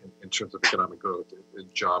happen in terms of economic growth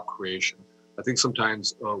and job creation. I think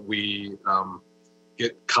sometimes we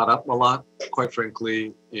get caught up a lot, quite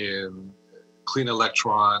frankly, in clean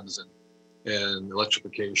electrons and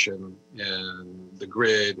electrification and the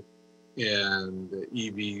grid and the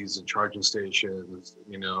EVs and charging stations,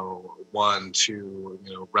 1, 2,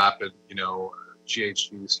 rapid,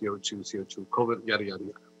 GHG, CO2, COVID, yada, yada,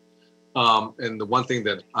 yada. And the one thing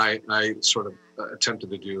that I sort of attempted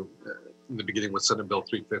to do in the beginning with Senate Bill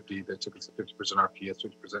 350 that took us to 50% RPS,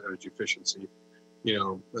 50% energy efficiency,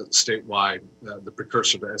 statewide, the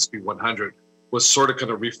precursor to SB 100, was sort of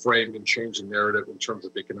kind of reframe and change the narrative in terms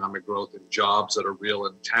of economic growth and jobs that are real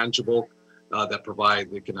and tangible, that provide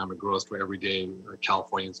the economic growth for everyday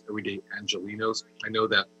Californians, everyday Angelenos. I know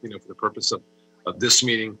that, for the purpose of this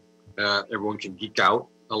meeting, everyone can geek out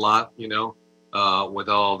a lot, with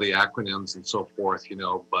all the acronyms and so forth,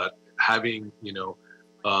 but having,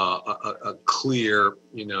 a clear,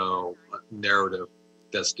 narrative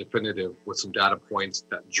that's definitive with some data points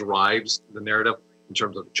that drives the narrative in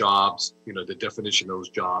terms of jobs, the definition of those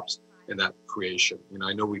jobs and that creation.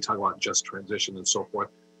 I know we talk about just transition and so forth.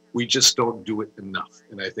 We just don't do it enough.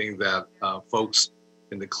 And I think that folks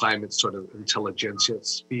in the climate sort of intelligentsia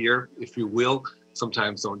sphere, if you will,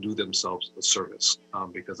 sometimes don't do themselves a service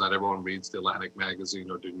because not everyone reads the Atlantic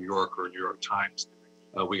magazine or the New York or New York Times.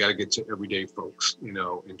 We got to get to everyday folks,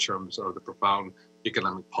 in terms of the profound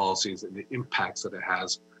economic policies and the impacts that it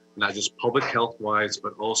has, not just public health wise,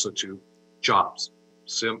 but also to jobs,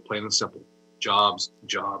 plain and simple, jobs,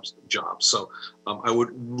 jobs, jobs. So I would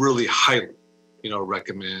really highly,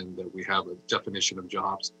 recommend that we have a definition of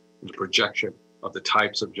jobs and the projection of the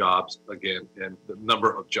types of jobs, again, and the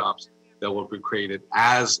number of jobs that will be created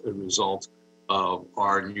as a result of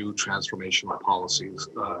our new transformational policies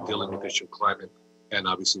dealing with the issue of climate and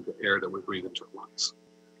obviously the air that we breathe into our lungs.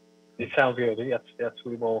 It sounds good. Yes,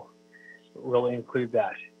 we'll include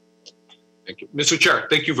that. Thank you. Mr. Chair,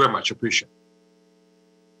 thank you very much. Appreciate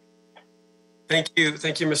it.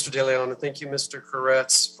 Thank you, Mr. De Leon, and thank you, Mr.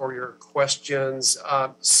 Koretz, for your questions.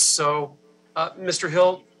 Mr.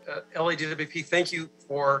 Hill, LADWP, thank you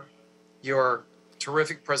for your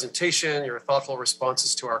terrific presentation, your thoughtful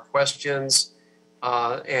responses to our questions,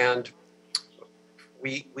 and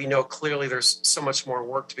we know clearly there's so much more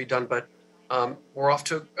work to be done, but we're off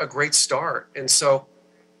to a great start. And so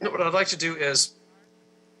what I'd like to do is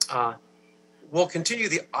we'll continue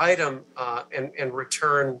the item and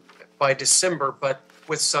return by December, but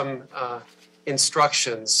with some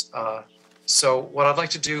instructions. So what I'd like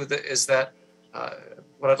to do is that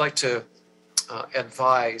what I'd like to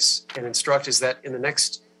advise and instruct is that in the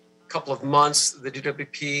next couple of months, the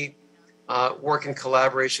DWP work in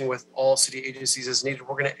collaboration with all city agencies as needed.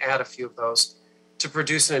 We're going to add a few of those to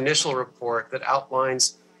produce an initial report that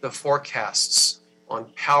outlines the forecasts on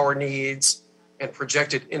power needs and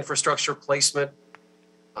projected infrastructure placement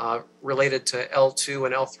related to L2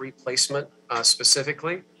 and L3 placement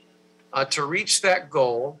specifically. To reach that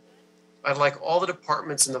goal, I'd like all the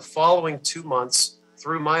departments in the following 2 months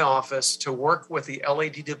through my office to work with the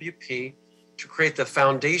LADWP to create the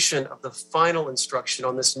foundation of the final instruction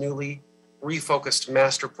on this newly refocused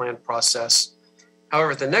master plan process.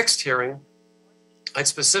 However, at the next hearing, I'd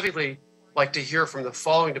specifically like to hear from the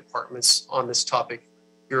following departments on this topic: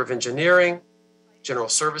 Bureau of Engineering, General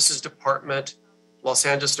Services Department, Los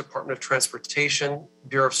Angeles Department of Transportation,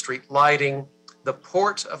 Bureau of Street Lighting, the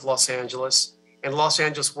Port of Los Angeles, and Los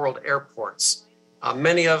Angeles World Airports.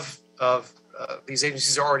 Many of these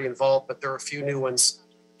agencies are already involved, but there are a few new ones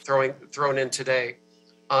thrown in today.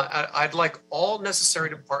 I'd like all necessary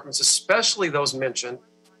departments, especially those mentioned,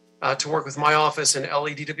 to work with my office and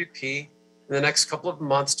LADWP in the next couple of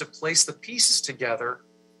months to place the pieces together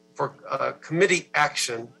for committee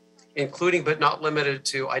action, including but not limited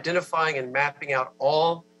to identifying and mapping out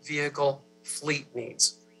all vehicle fleet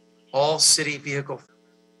needs, all city vehicle.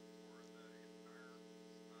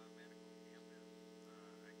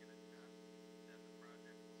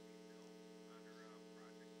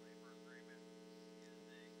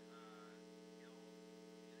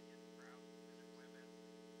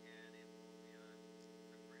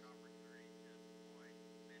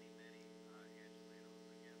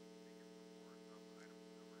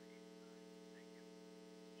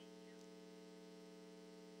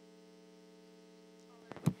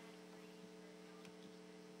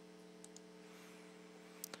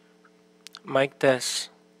 Mic test.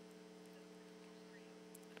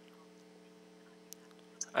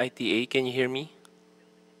 ITA, can you hear me?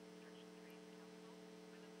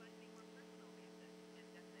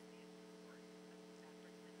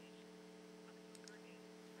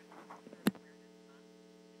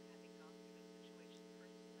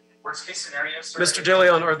 Worst case scenario, sir. Mr. De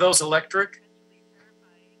Leon, are those electric?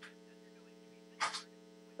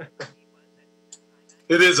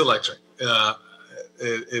 It is electric.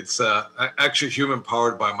 It's actually human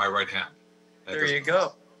powered by my right hand. There you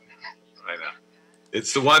go. I know.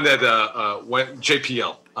 It's the one that went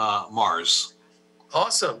JPL, Mars.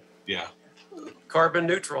 Awesome. Yeah. Carbon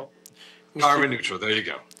neutral. Carbon neutral. There you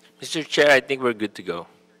go. Mr. Chair, I think we're good to go.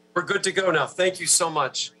 We're good to go now. Thank you so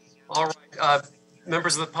much. All right.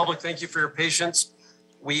 Members of the public, thank you for your patience.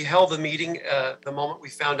 We held the meeting the moment we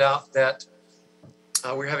found out that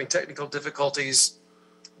we were having technical difficulties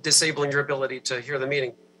disabling your ability to hear the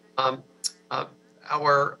meeting. Our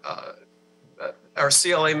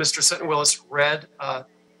CLA, Mr. Seton Willis, read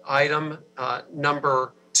item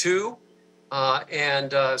number 2,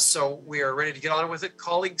 and so we are ready to get on with it.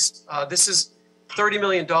 Colleagues, this is $30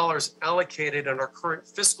 million allocated in our current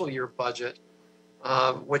fiscal year budget,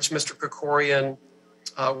 which Mr. Krikorian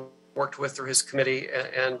worked with through his committee,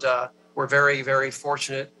 and we're very, very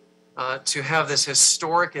fortunate to have this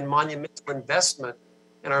historic and monumental investment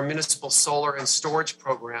in our municipal solar and storage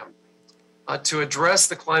program. To address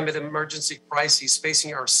the climate emergency crises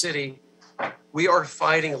facing our city, we are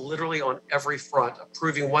fighting literally on every front,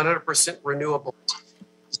 approving 100% renewables,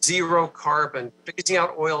 zero carbon, phasing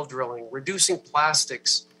out oil drilling, reducing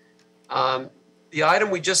plastics. The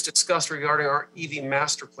item we just discussed regarding our EV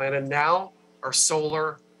master plan, and now our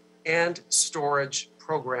solar and storage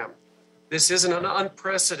program. This is an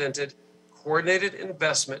unprecedented coordinated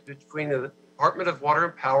investment between the Department of Water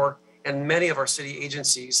and Power and many of our city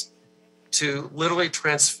agencies to literally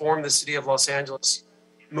transform the city of Los Angeles,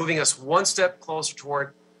 moving us one step closer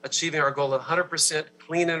toward achieving our goal of 100%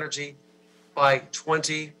 clean energy by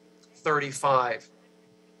 2050. 2035.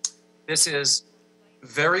 This is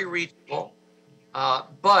very reachable,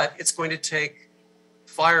 but it's going to take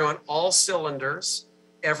fire on all cylinders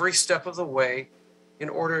every step of the way in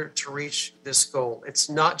order to reach this goal. It's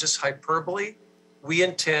not just hyperbole. We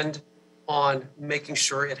intend on making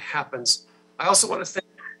sure it happens. I also want to thank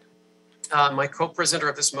my co-presenter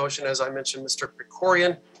of this motion, as I mentioned, Mr.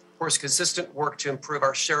 Krikorian, for his consistent work to improve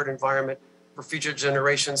our shared environment for future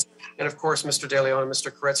generations. And of course, Mr. De Leon and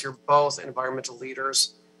Mr. Koretz, you're both environmental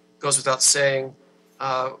leaders. Goes without saying,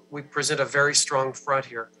 we present a very strong front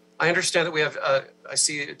here. I understand that we have, I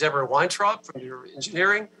see Deborah Weintraub from your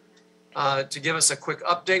engineering to give us a quick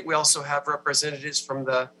update. We also have representatives from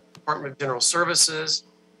the Department of General Services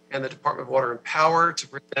and the Department of Water and Power to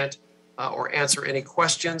present or answer any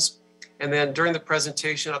questions. And then during the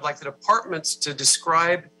presentation, I'd like the departments to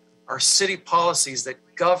describe our city policies that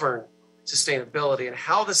govern sustainability and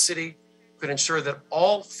how the city could ensure that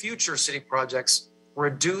all future city projects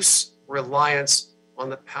reduce reliance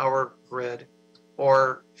on the power grid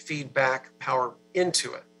or feed back power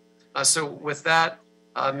into it. So with that,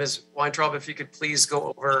 Ms. Weintraub, if you could please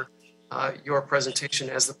go over your presentation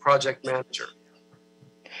as the project manager.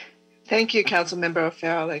 Thank you, Councilmember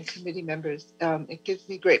O'Farrell and committee members. It gives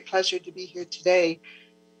me great pleasure to be here today.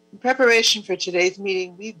 In preparation for today's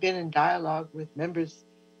meeting, we've been in dialogue with members,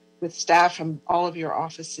 with staff from all of your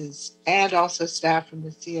offices, and also staff from the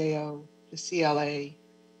CAO, the CLA,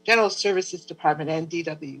 General Services Department, and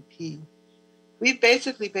DWP. We've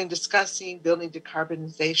basically been discussing building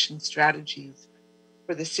decarbonization strategies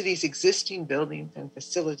for the city's existing buildings and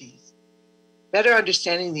facilities, better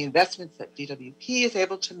understanding the investments that DWP is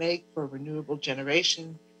able to make for renewable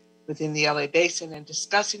generation within the LA Basin, and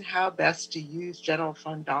discussing how best to use general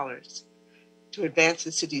fund dollars to advance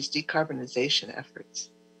the city's decarbonization efforts.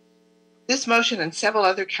 This motion and several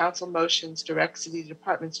other council motions direct city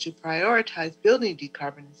departments to prioritize building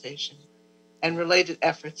decarbonization and related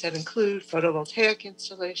efforts that include photovoltaic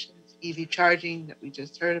installations, EV charging that we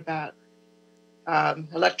just heard about,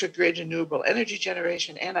 electric grid renewable energy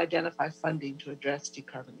generation, and identify funding to address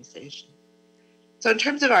decarbonization. So in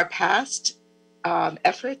terms of our past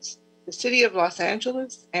efforts, the City of Los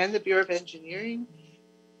Angeles and the Bureau of Engineering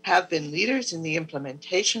have been leaders in the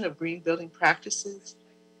implementation of green building practices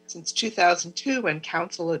since 2002, when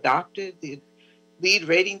council adopted the LEED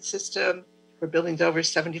rating system for buildings over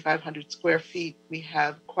 7,500 square feet. We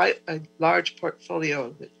have quite a large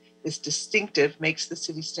portfolio that is distinctive, makes the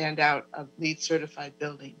city stand out, of LEED certified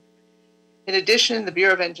building. In addition, the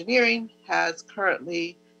Bureau of Engineering has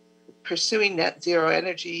currently pursuing net zero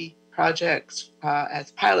energy projects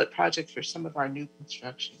as pilot projects for some of our new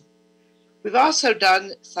construction. We've also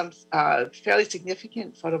done some fairly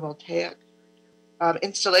significant photovoltaic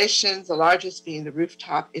installations, the largest being the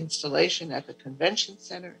rooftop installation at the convention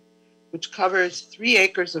center, which covers 3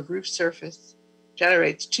 acres of roof surface,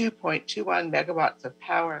 generates 2.21 megawatts of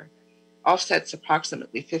power, offsets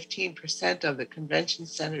approximately 15% of the convention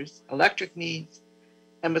center's electric needs,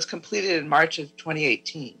 and was completed in March of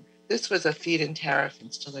 2018. This was a feed-in tariff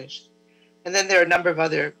installation. And then there are a number of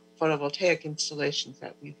other photovoltaic installations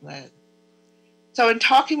that we've led. So in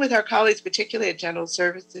talking with our colleagues, particularly at General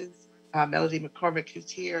Services, Melody McCormick,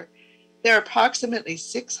 who's here, there are approximately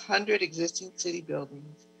 600 existing city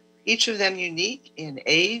buildings, each of them unique in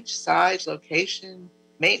age, size, location,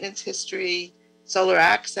 maintenance history, solar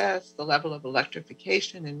access, the level of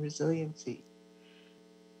electrification, and resiliency.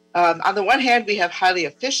 On the one hand, we have highly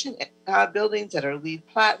efficient buildings that are LEED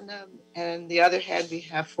Platinum, and on the other hand, we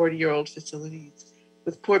have 40-year-old facilities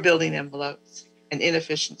with poor building envelopes and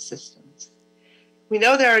inefficient systems. We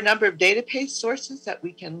know there are a number of database sources that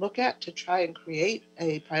we can look at to try and create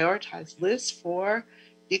a prioritized list for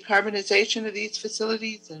decarbonization of these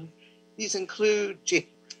facilities, and these include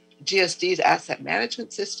GSD's asset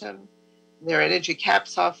management system, their energy cap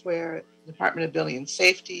software, Department of Building and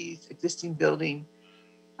Safety's existing building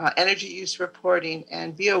energy use reporting,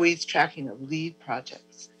 and BOE's tracking of LEED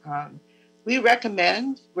projects. We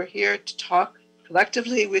recommend, we're here to talk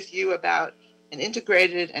collectively with you about an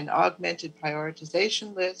integrated and augmented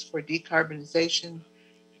prioritization list for decarbonization,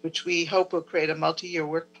 which we hope will create a multi-year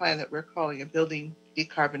work plan that we're calling a building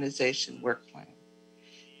decarbonization work plan.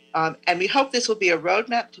 And we hope this will be a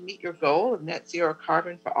roadmap to meet your goal of net zero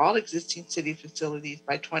carbon for all existing city facilities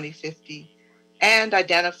by 2050, and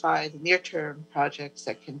identify the near-term projects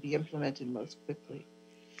that can be implemented most quickly.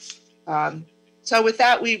 So with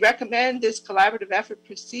that, we recommend this collaborative effort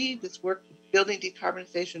proceed, this building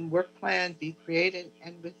decarbonization work plan be created.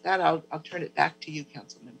 And with that, I'll turn it back to you,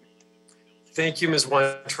 Councilmember. Thank you, Ms.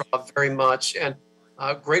 Weintraub, very much. And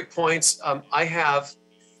great points. I have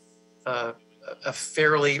a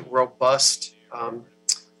fairly robust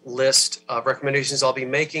list of recommendations I'll be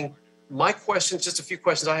making. My questions, just a few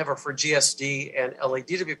questions I have, are for GSD and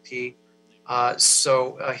LADWP.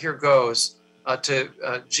 So here goes to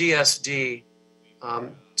GSD.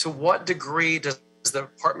 To what degree does the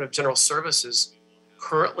Department of General Services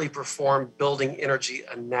currently perform building energy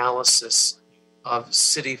analysis of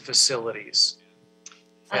city facilities?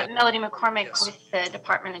 Melody McCormick with the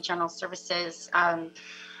Department of General Services.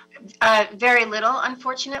 Very little,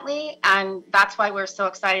 unfortunately, and that's why we're so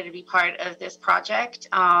excited to be part of this project.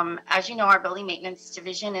 As you know, our building maintenance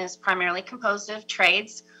division is primarily composed of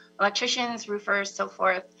trades, electricians, roofers, so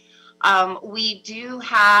forth. We do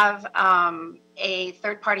have a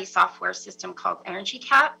third-party software system called Energy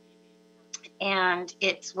Cap, and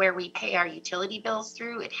it's where we pay our utility bills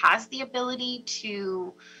through. It has the ability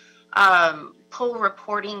to pull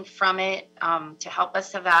reporting from it to help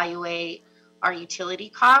us evaluate our utility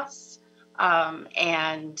costs.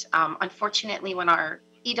 Unfortunately, when our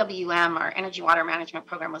EWM, our Energy Water Management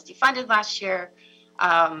Program, was defunded last year,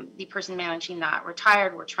 the person managing that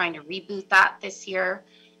retired. We're trying to reboot that this year.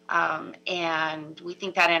 And we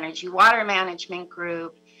think that Energy Water Management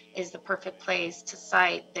Group is the perfect place to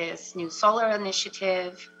cite this new solar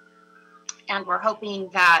initiative. And we're hoping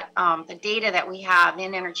that the data that we have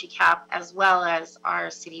in Energy Cap, as well as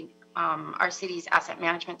our city's asset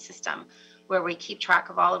management system, where we keep track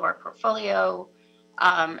of all of our portfolio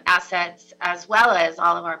assets, as well as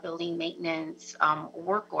all of our building maintenance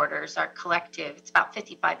work orders, are collective. It's about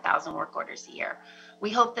 55,000 work orders a year. We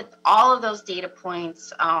hope that all of those data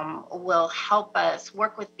points will help us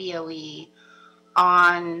work with BOE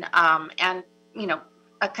on and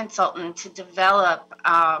a consultant to develop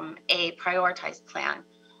a prioritized plan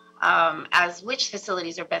as which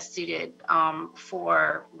facilities are best suited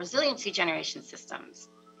for resiliency generation systems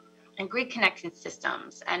and grid connection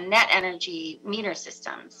systems and net energy meter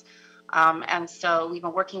systems. And so we've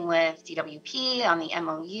been working with DWP on the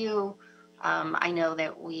MOU. I know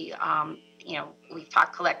that we've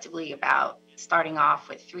talked collectively about starting off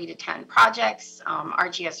with 3 to 10 projects,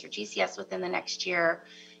 RGS or GCS within the next year,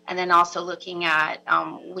 and then also looking at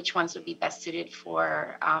which ones would be best suited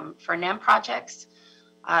for NEM projects.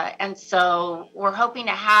 And so we're hoping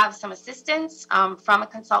to have some assistance from a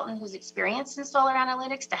consultant who's experienced in solar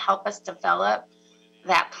analytics to help us develop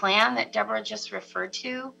that plan that Deborah just referred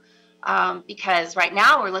to. Because right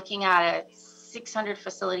now we're looking at a 600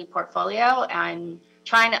 facility portfolio and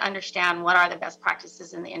trying to understand what are the best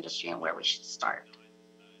practices in the industry and where we should start.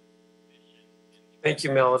 Thank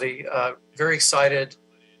you, Melody. Very excited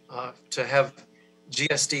to have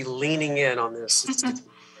GSD leaning in on this. It's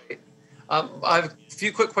great. I have a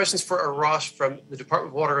few quick questions for Arash from the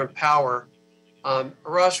Department of Water and Power.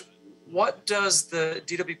 Arash, what does the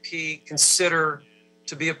DWP consider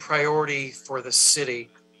to be a priority for the city?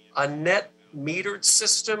 A net metered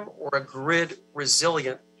system or a grid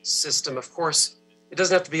resilient system? Of course, it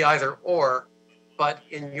doesn't have to be either or, but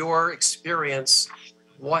in your experience,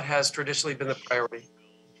 what has traditionally been the priority?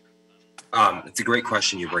 It's a great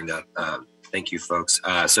question you bring up. Thank you, folks.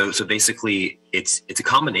 So basically, it's a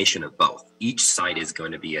combination of both. Each site is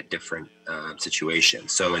going to be a different situation.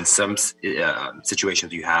 So in some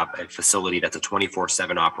situations, you have a facility that's a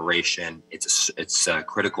 24/7 operation. It's a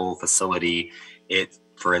critical facility. It,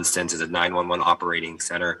 for instance, is a 911 operating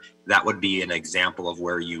center. That would be an example of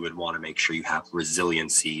where you would want to make sure you have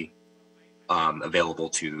resiliency available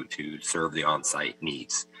to serve the on-site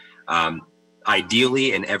needs.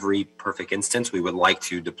 Ideally, in every perfect instance, we would like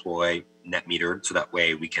to deploy net metered, so that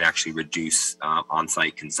way we can actually reduce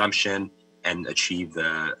on-site consumption and achieve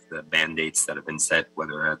the mandates that have been set,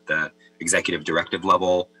 whether at the executive directive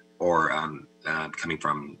level or coming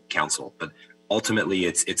from council. But ultimately,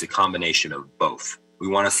 it's a combination of both. We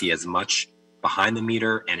want to see as much behind the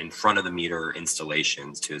meter and in front of the meter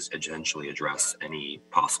installations to essentially address any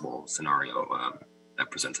possible scenario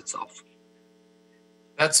that presents itself.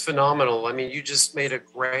 That's phenomenal. I mean, you just made a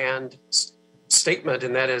grand statement,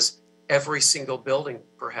 and that is every single building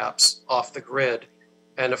perhaps off the grid.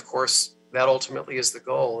 And of course, that ultimately is the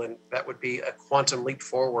goal, and that would be a quantum leap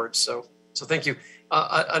forward. So thank you.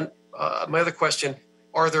 My other question,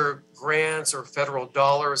 are there grants or federal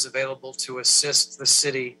dollars available to assist the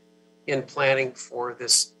city in planning for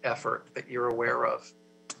this effort that you're aware of?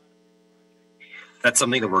 That's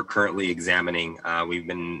something that we're currently examining. We've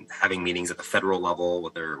been having meetings at the federal level,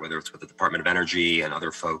 whether it's with the Department of Energy and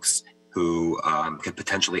other folks who could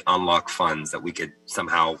potentially unlock funds that we could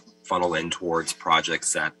somehow funnel in towards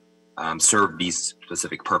projects that serve these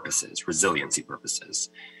specific purposes, resiliency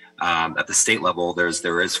purposes. At the state level,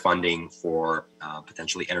 there is funding for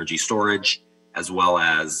potentially energy storage as well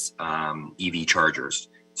as EV chargers.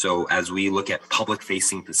 So as we look at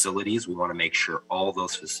public-facing facilities, we want to make sure all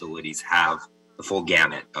those facilities have the full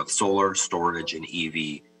gamut of solar, storage, and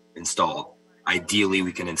EV installed. Ideally,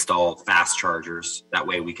 we can install fast chargers. That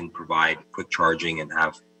way we can provide quick charging and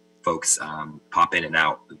have folks pop in and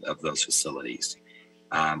out of those facilities.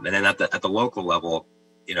 And then at the local level,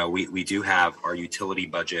 you know, we do have our utility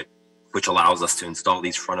budget, which allows us to install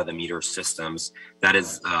these front-of-the-meter systems. That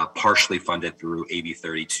is partially funded through AB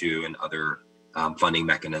 32 and other funding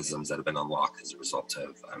mechanisms that have been unlocked as a result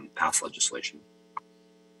of past legislation.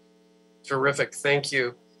 Terrific, thank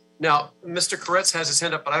you. Now, Mr. Koretz has his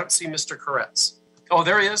hand up, but I don't see Mr. Koretz. Oh,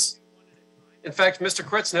 there he is. In fact, Mr.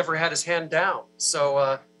 Koretz never had his hand down,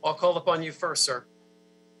 so I'll call upon you first, sir.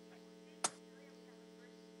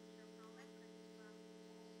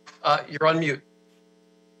 You're on mute.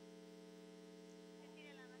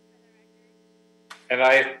 And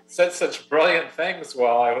I said such brilliant things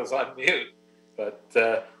while I was on mute,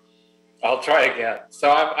 but I'll try again.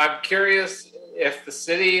 So I'm curious if the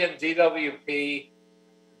city and DWP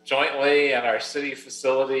jointly and our city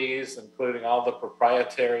facilities, including all the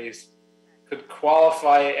proprietaries, could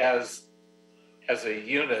qualify as a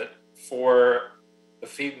unit for the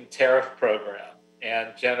feed-in tariff program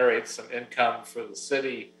and generate some income for the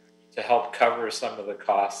city to help cover some of the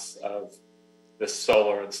costs of this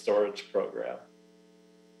solar and storage program.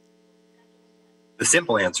 The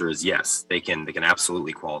simple answer is yes, they can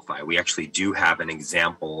absolutely qualify. We actually do have an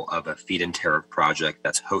example of a feed-in tariff project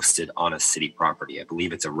that's hosted on a city property. I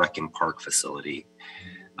believe it's a rec and park facility.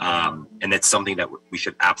 And it's something that we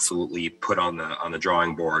should absolutely put on the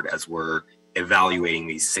drawing board as we're evaluating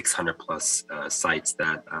these 600 plus sites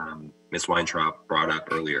that Ms. Weintraub brought up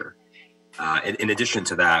earlier. In addition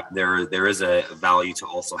to that, there is a value to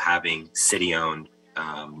also having city-owned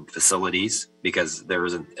facilities, because there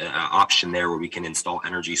is an option there where we can install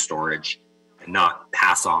energy storage and not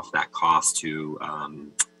pass off that cost to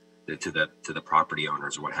the property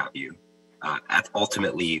owners or what have you.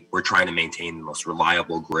 Ultimately, we're trying to maintain the most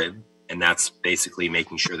reliable grid, and that's basically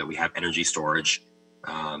making sure that we have energy storage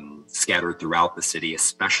scattered throughout the city,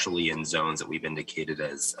 especially in zones that we've indicated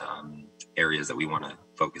as areas that we want to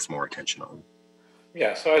focus more attention on.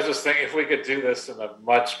 Yeah, so I was just thinking if we could do this in a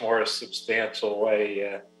much more substantial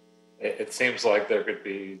way, it seems like there could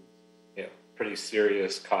be, you know, pretty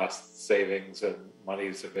serious cost savings and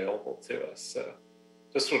monies available to us. So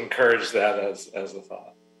just would encourage that as a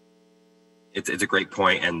thought. It's a great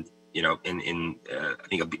point, and you know, in I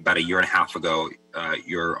think about a year and a half ago,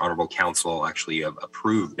 your honorable council actually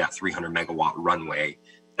approved that 300 megawatt runway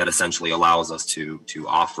that essentially allows us to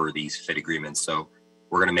offer these FIT agreements. So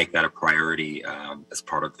we're going to make that a priority as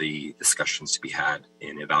part of the discussions to be had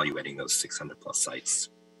in evaluating those 600 plus sites.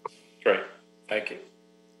 Great, thank you.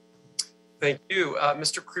 Thank you,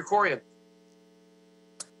 Mr. Krikorian.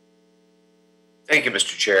 Thank you,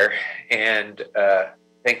 Mr. Chair, and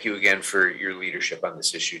thank you again for your leadership on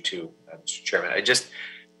this issue too, Mr. Chairman.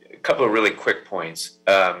 A couple of really quick points.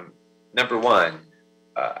 Number one,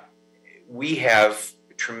 we have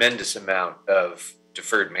a tremendous amount of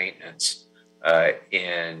deferred maintenance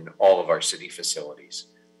in all of our city facilities.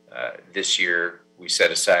 This year, we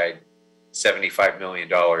set aside $75 million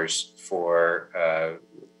for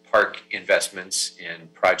park investments in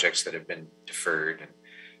projects that have been deferred, and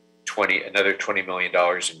another $20 million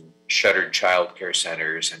in shuttered child care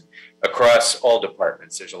centers, and across all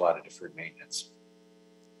departments, there's a lot of deferred maintenance.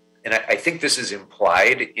 And I think this is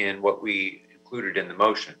implied in what we included in the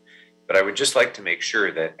motion, but I would just like to make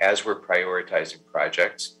sure that as we're prioritizing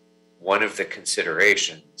projects, one of the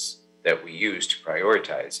considerations that we use to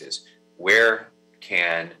prioritize is where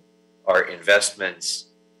can our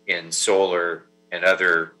investments in solar and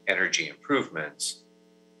other energy improvements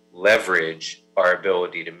leverage our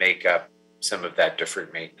ability to make up some of that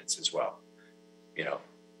deferred maintenance as well. You know,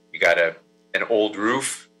 you got an old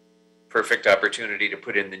roof, perfect opportunity to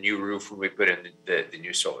put in the new roof when we put in the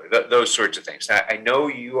new solar, those sorts of things. Now, I know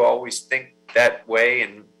you always think that way,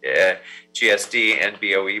 and GSD and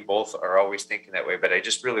BOE both are always thinking that way, but I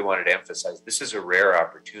just really wanted to emphasize this is a rare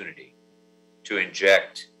opportunity to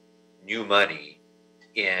inject new money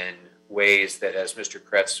in ways that, as Mr.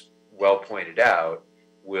 Koretz well pointed out,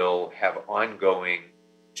 will have ongoing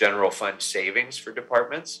general fund savings for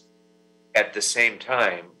departments. At the same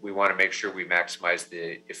time, we want to make sure we maximize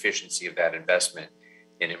the efficiency of that investment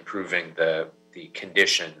in improving the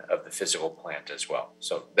condition of the physical plant as well.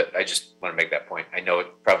 So I just want to make that point. I know it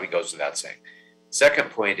probably goes without saying.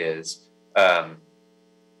 Second point is there's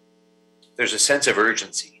a sense of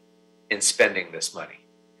urgency in spending this money.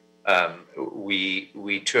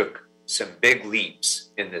 We took some big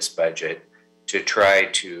leaps in this budget to try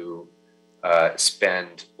to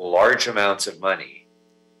spend large amounts of money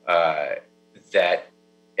that,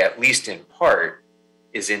 at least in part,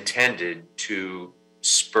 is intended to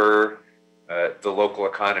spur the local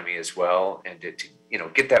economy as well, and to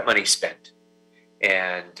get that money spent.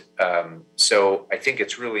 And so I think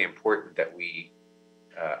it's really important that we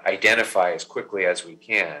identify as quickly as we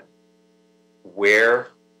can where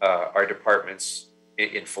our departments,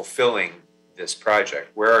 in fulfilling this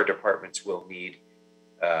project, where our departments will need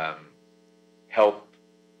help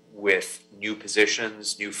with new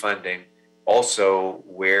positions, new funding, also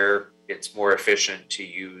where it's more efficient to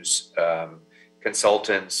use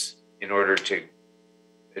consultants in order to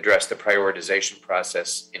address the prioritization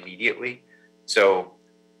process immediately. So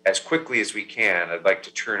as quickly as we can, I'd like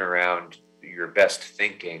to turn around your best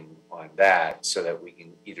thinking on that so that we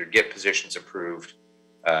can either get positions approved,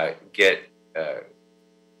 get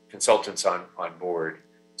consultants on board,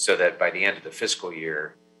 so that by the end of the fiscal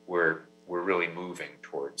year, we're really moving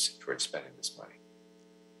towards spending this money.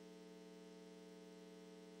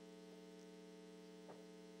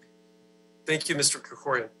 Thank you, Mr.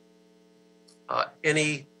 Krikorian.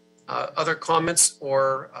 Any other comments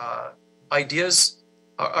or ideas,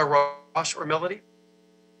 Rosh or Melody?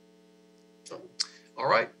 All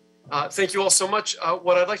right. Thank you all so much.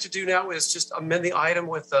 What I'd like to do now is just amend the item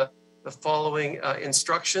with the following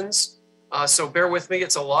instructions. So bear with me,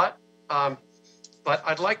 it's a lot. But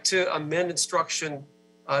I'd like to amend instruction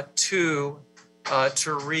 2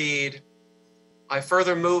 to read, I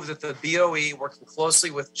further move that the BOE, working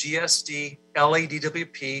closely with GSD,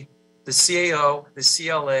 LADWP, the CAO, the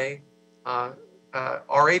CLA,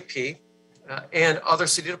 RAP, and other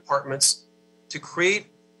city departments to create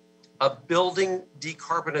a building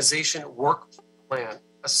decarbonization work plan,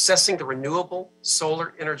 assessing the renewable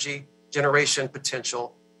solar energy generation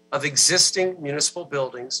potential of existing municipal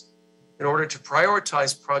buildings in order to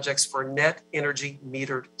prioritize projects for net energy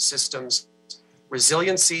metered systems,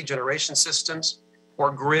 resiliency generation systems,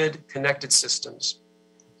 or grid connected systems.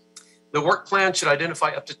 The work plan should identify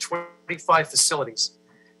up to 25 facilities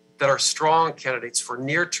that are strong candidates for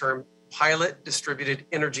near-term pilot distributed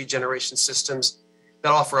energy generation systems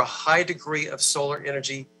that offer a high degree of solar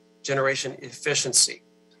energy generation efficiency,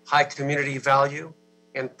 high community value,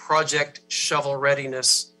 and project shovel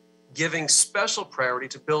readiness, giving special priority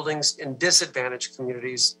to buildings in disadvantaged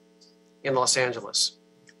communities in Los Angeles.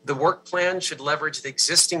 The work plan should leverage the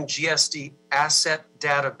existing GSD asset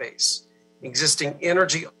database, existing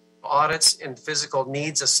energy audits and physical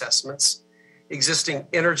needs assessments, existing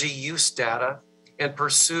energy use data, and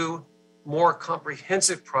pursue more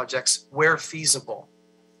comprehensive projects where feasible.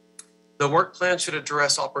 The work plan should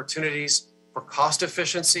address opportunities for cost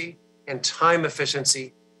efficiency and time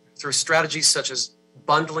efficiency through strategies such as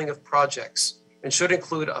bundling of projects, and should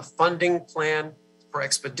include a funding plan for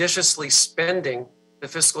expeditiously spending the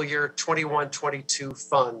fiscal year 21-22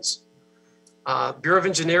 funds. Bureau of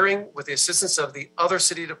Engineering, with the assistance of the other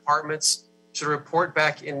city departments, should report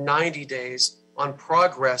back in 90 days on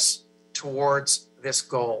progress towards this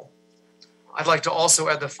goal. I'd like to also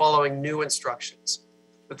add the following new instructions: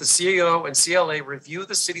 that the CAO and CLA review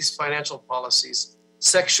the city's financial policies,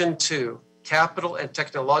 Section 2, capital and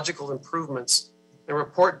technological improvements, and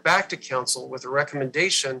report back to council with a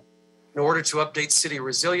recommendation in order to update city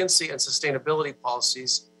resiliency and sustainability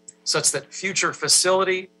policies such that future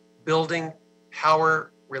facility, building,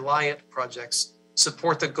 power reliant projects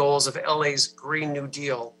support the goals of LA's Green New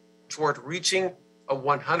Deal toward reaching a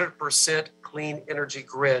 100% clean energy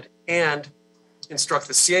grid, and instruct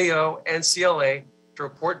the CAO and CLA to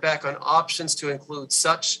report back on options to include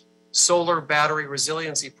such solar battery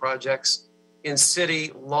resiliency projects in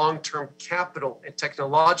city long-term capital and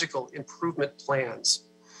technological improvement plans.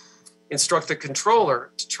 Instruct the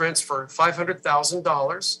controller to transfer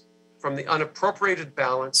 $500,000 from the unappropriated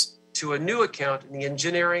balance to a new account in the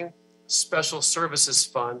Engineering Special Services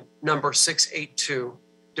Fund, number 682,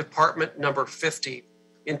 Department number 50,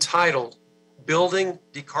 entitled Building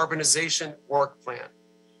Decarbonization Work Plan,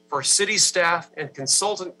 for city staff and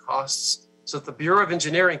consultant costs so that the Bureau of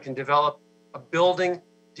Engineering can develop a building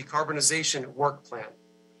decarbonization work plan.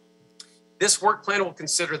 This work plan will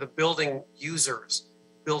consider the building users,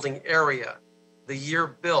 building area, the year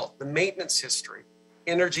built, the maintenance history,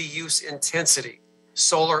 energy use intensity,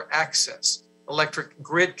 solar access, electric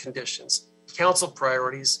grid conditions, council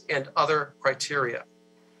priorities, and other criteria.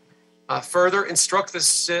 Further, instruct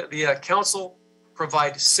the council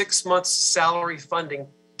provide 6 months salary funding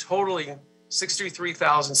totaling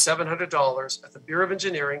 $63,700 at the Bureau of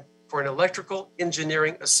Engineering for an Electrical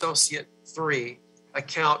Engineering Associate 3,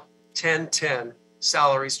 account 1010,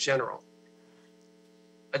 salaries general.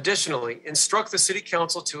 Additionally, instruct the City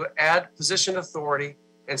Council to add position authority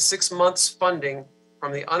and 6 months funding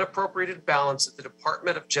from the unappropriated balance at the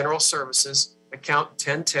Department of General Services, account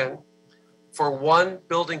 1010, for 1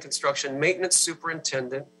 building construction maintenance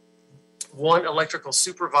superintendent, 1 electrical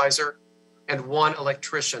supervisor, and 1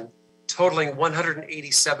 electrician, totaling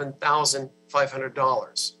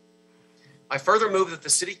 $187,500. I further move that the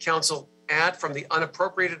City Council add from the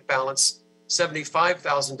unappropriated balance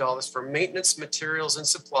 $75,000 for maintenance, materials, and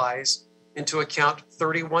supplies into account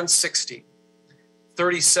 3160,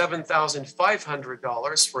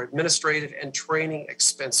 $37,500 for administrative and training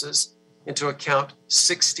expenses into account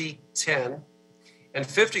 6010, and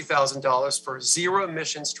 $50,000 for zero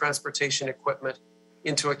emissions transportation equipment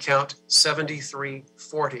into account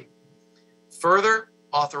 7340. Further,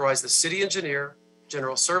 authorize the city engineer,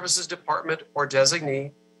 General Services Department, or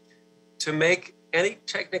designee to make any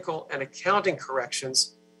technical and accounting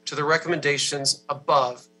corrections to the recommendations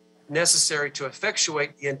above necessary to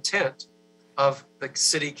effectuate the intent of the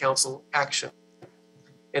City Council action.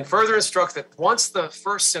 And further instruct that once the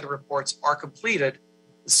first set of reports are completed,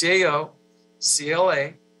 the CAO,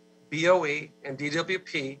 CLA, BOE, and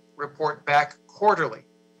DWP report back quarterly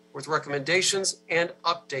with recommendations and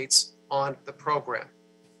updates on the program.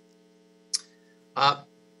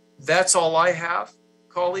 That's all I have,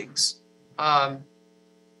 colleagues. Mr.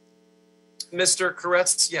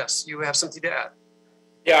 Koretz, yes, you have something to add.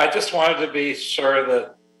 Yeah, I just wanted to be sure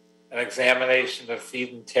that an examination of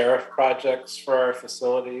feed-in tariff projects for our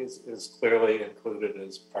facilities is clearly included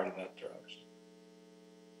as part of that direction.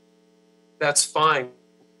 That's fine.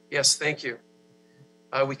 Yes, thank you.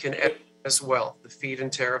 We can add as well the feed-in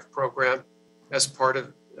tariff program as part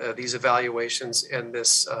of these evaluations and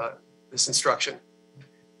this instruction.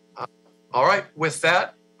 All right, with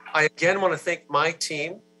that, I again want to thank my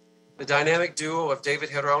team, the dynamic duo of David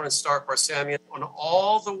Heron and Star Parsamian, on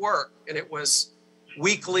all the work. And it was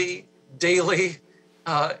weekly, daily,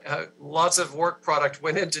 lots of work product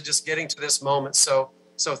went into just getting to this moment. So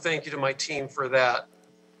thank you to my team for that.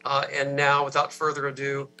 And now, without further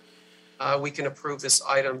ado, we can approve this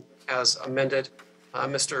item as amended.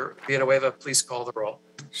 Mr. Villanueva, please call the roll.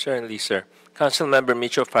 Certainly, sir. Councilmember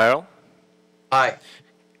Mitch O'Farrell? Aye.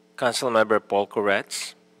 Councilmember Paul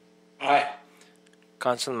Koretz? Aye.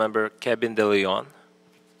 Councilmember Kevin De Leon?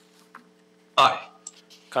 Aye.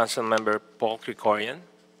 Councilmember Paul Krikorian?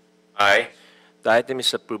 Aye. The item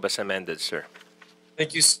is approved as amended, sir.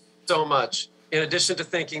 Thank you so much. In addition to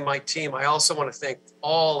thanking my team, I also want to thank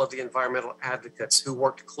all of the environmental advocates who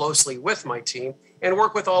worked closely with my team and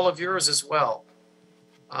work with all of yours as well,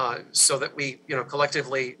 so that we,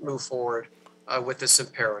 collectively move forward with this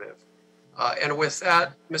imperative. And with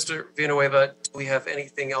that, Mr. Villanueva, do we have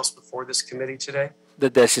anything else before this committee today? The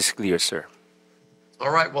desk is clear, sir. All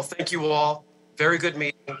right. Well, thank you all. Very good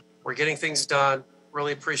meeting. We're getting things done.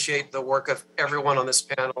 Really appreciate the work of everyone on this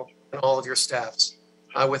panel and all of your staffs.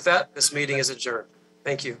 With that, this meeting is adjourned.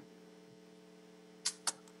 Thank you.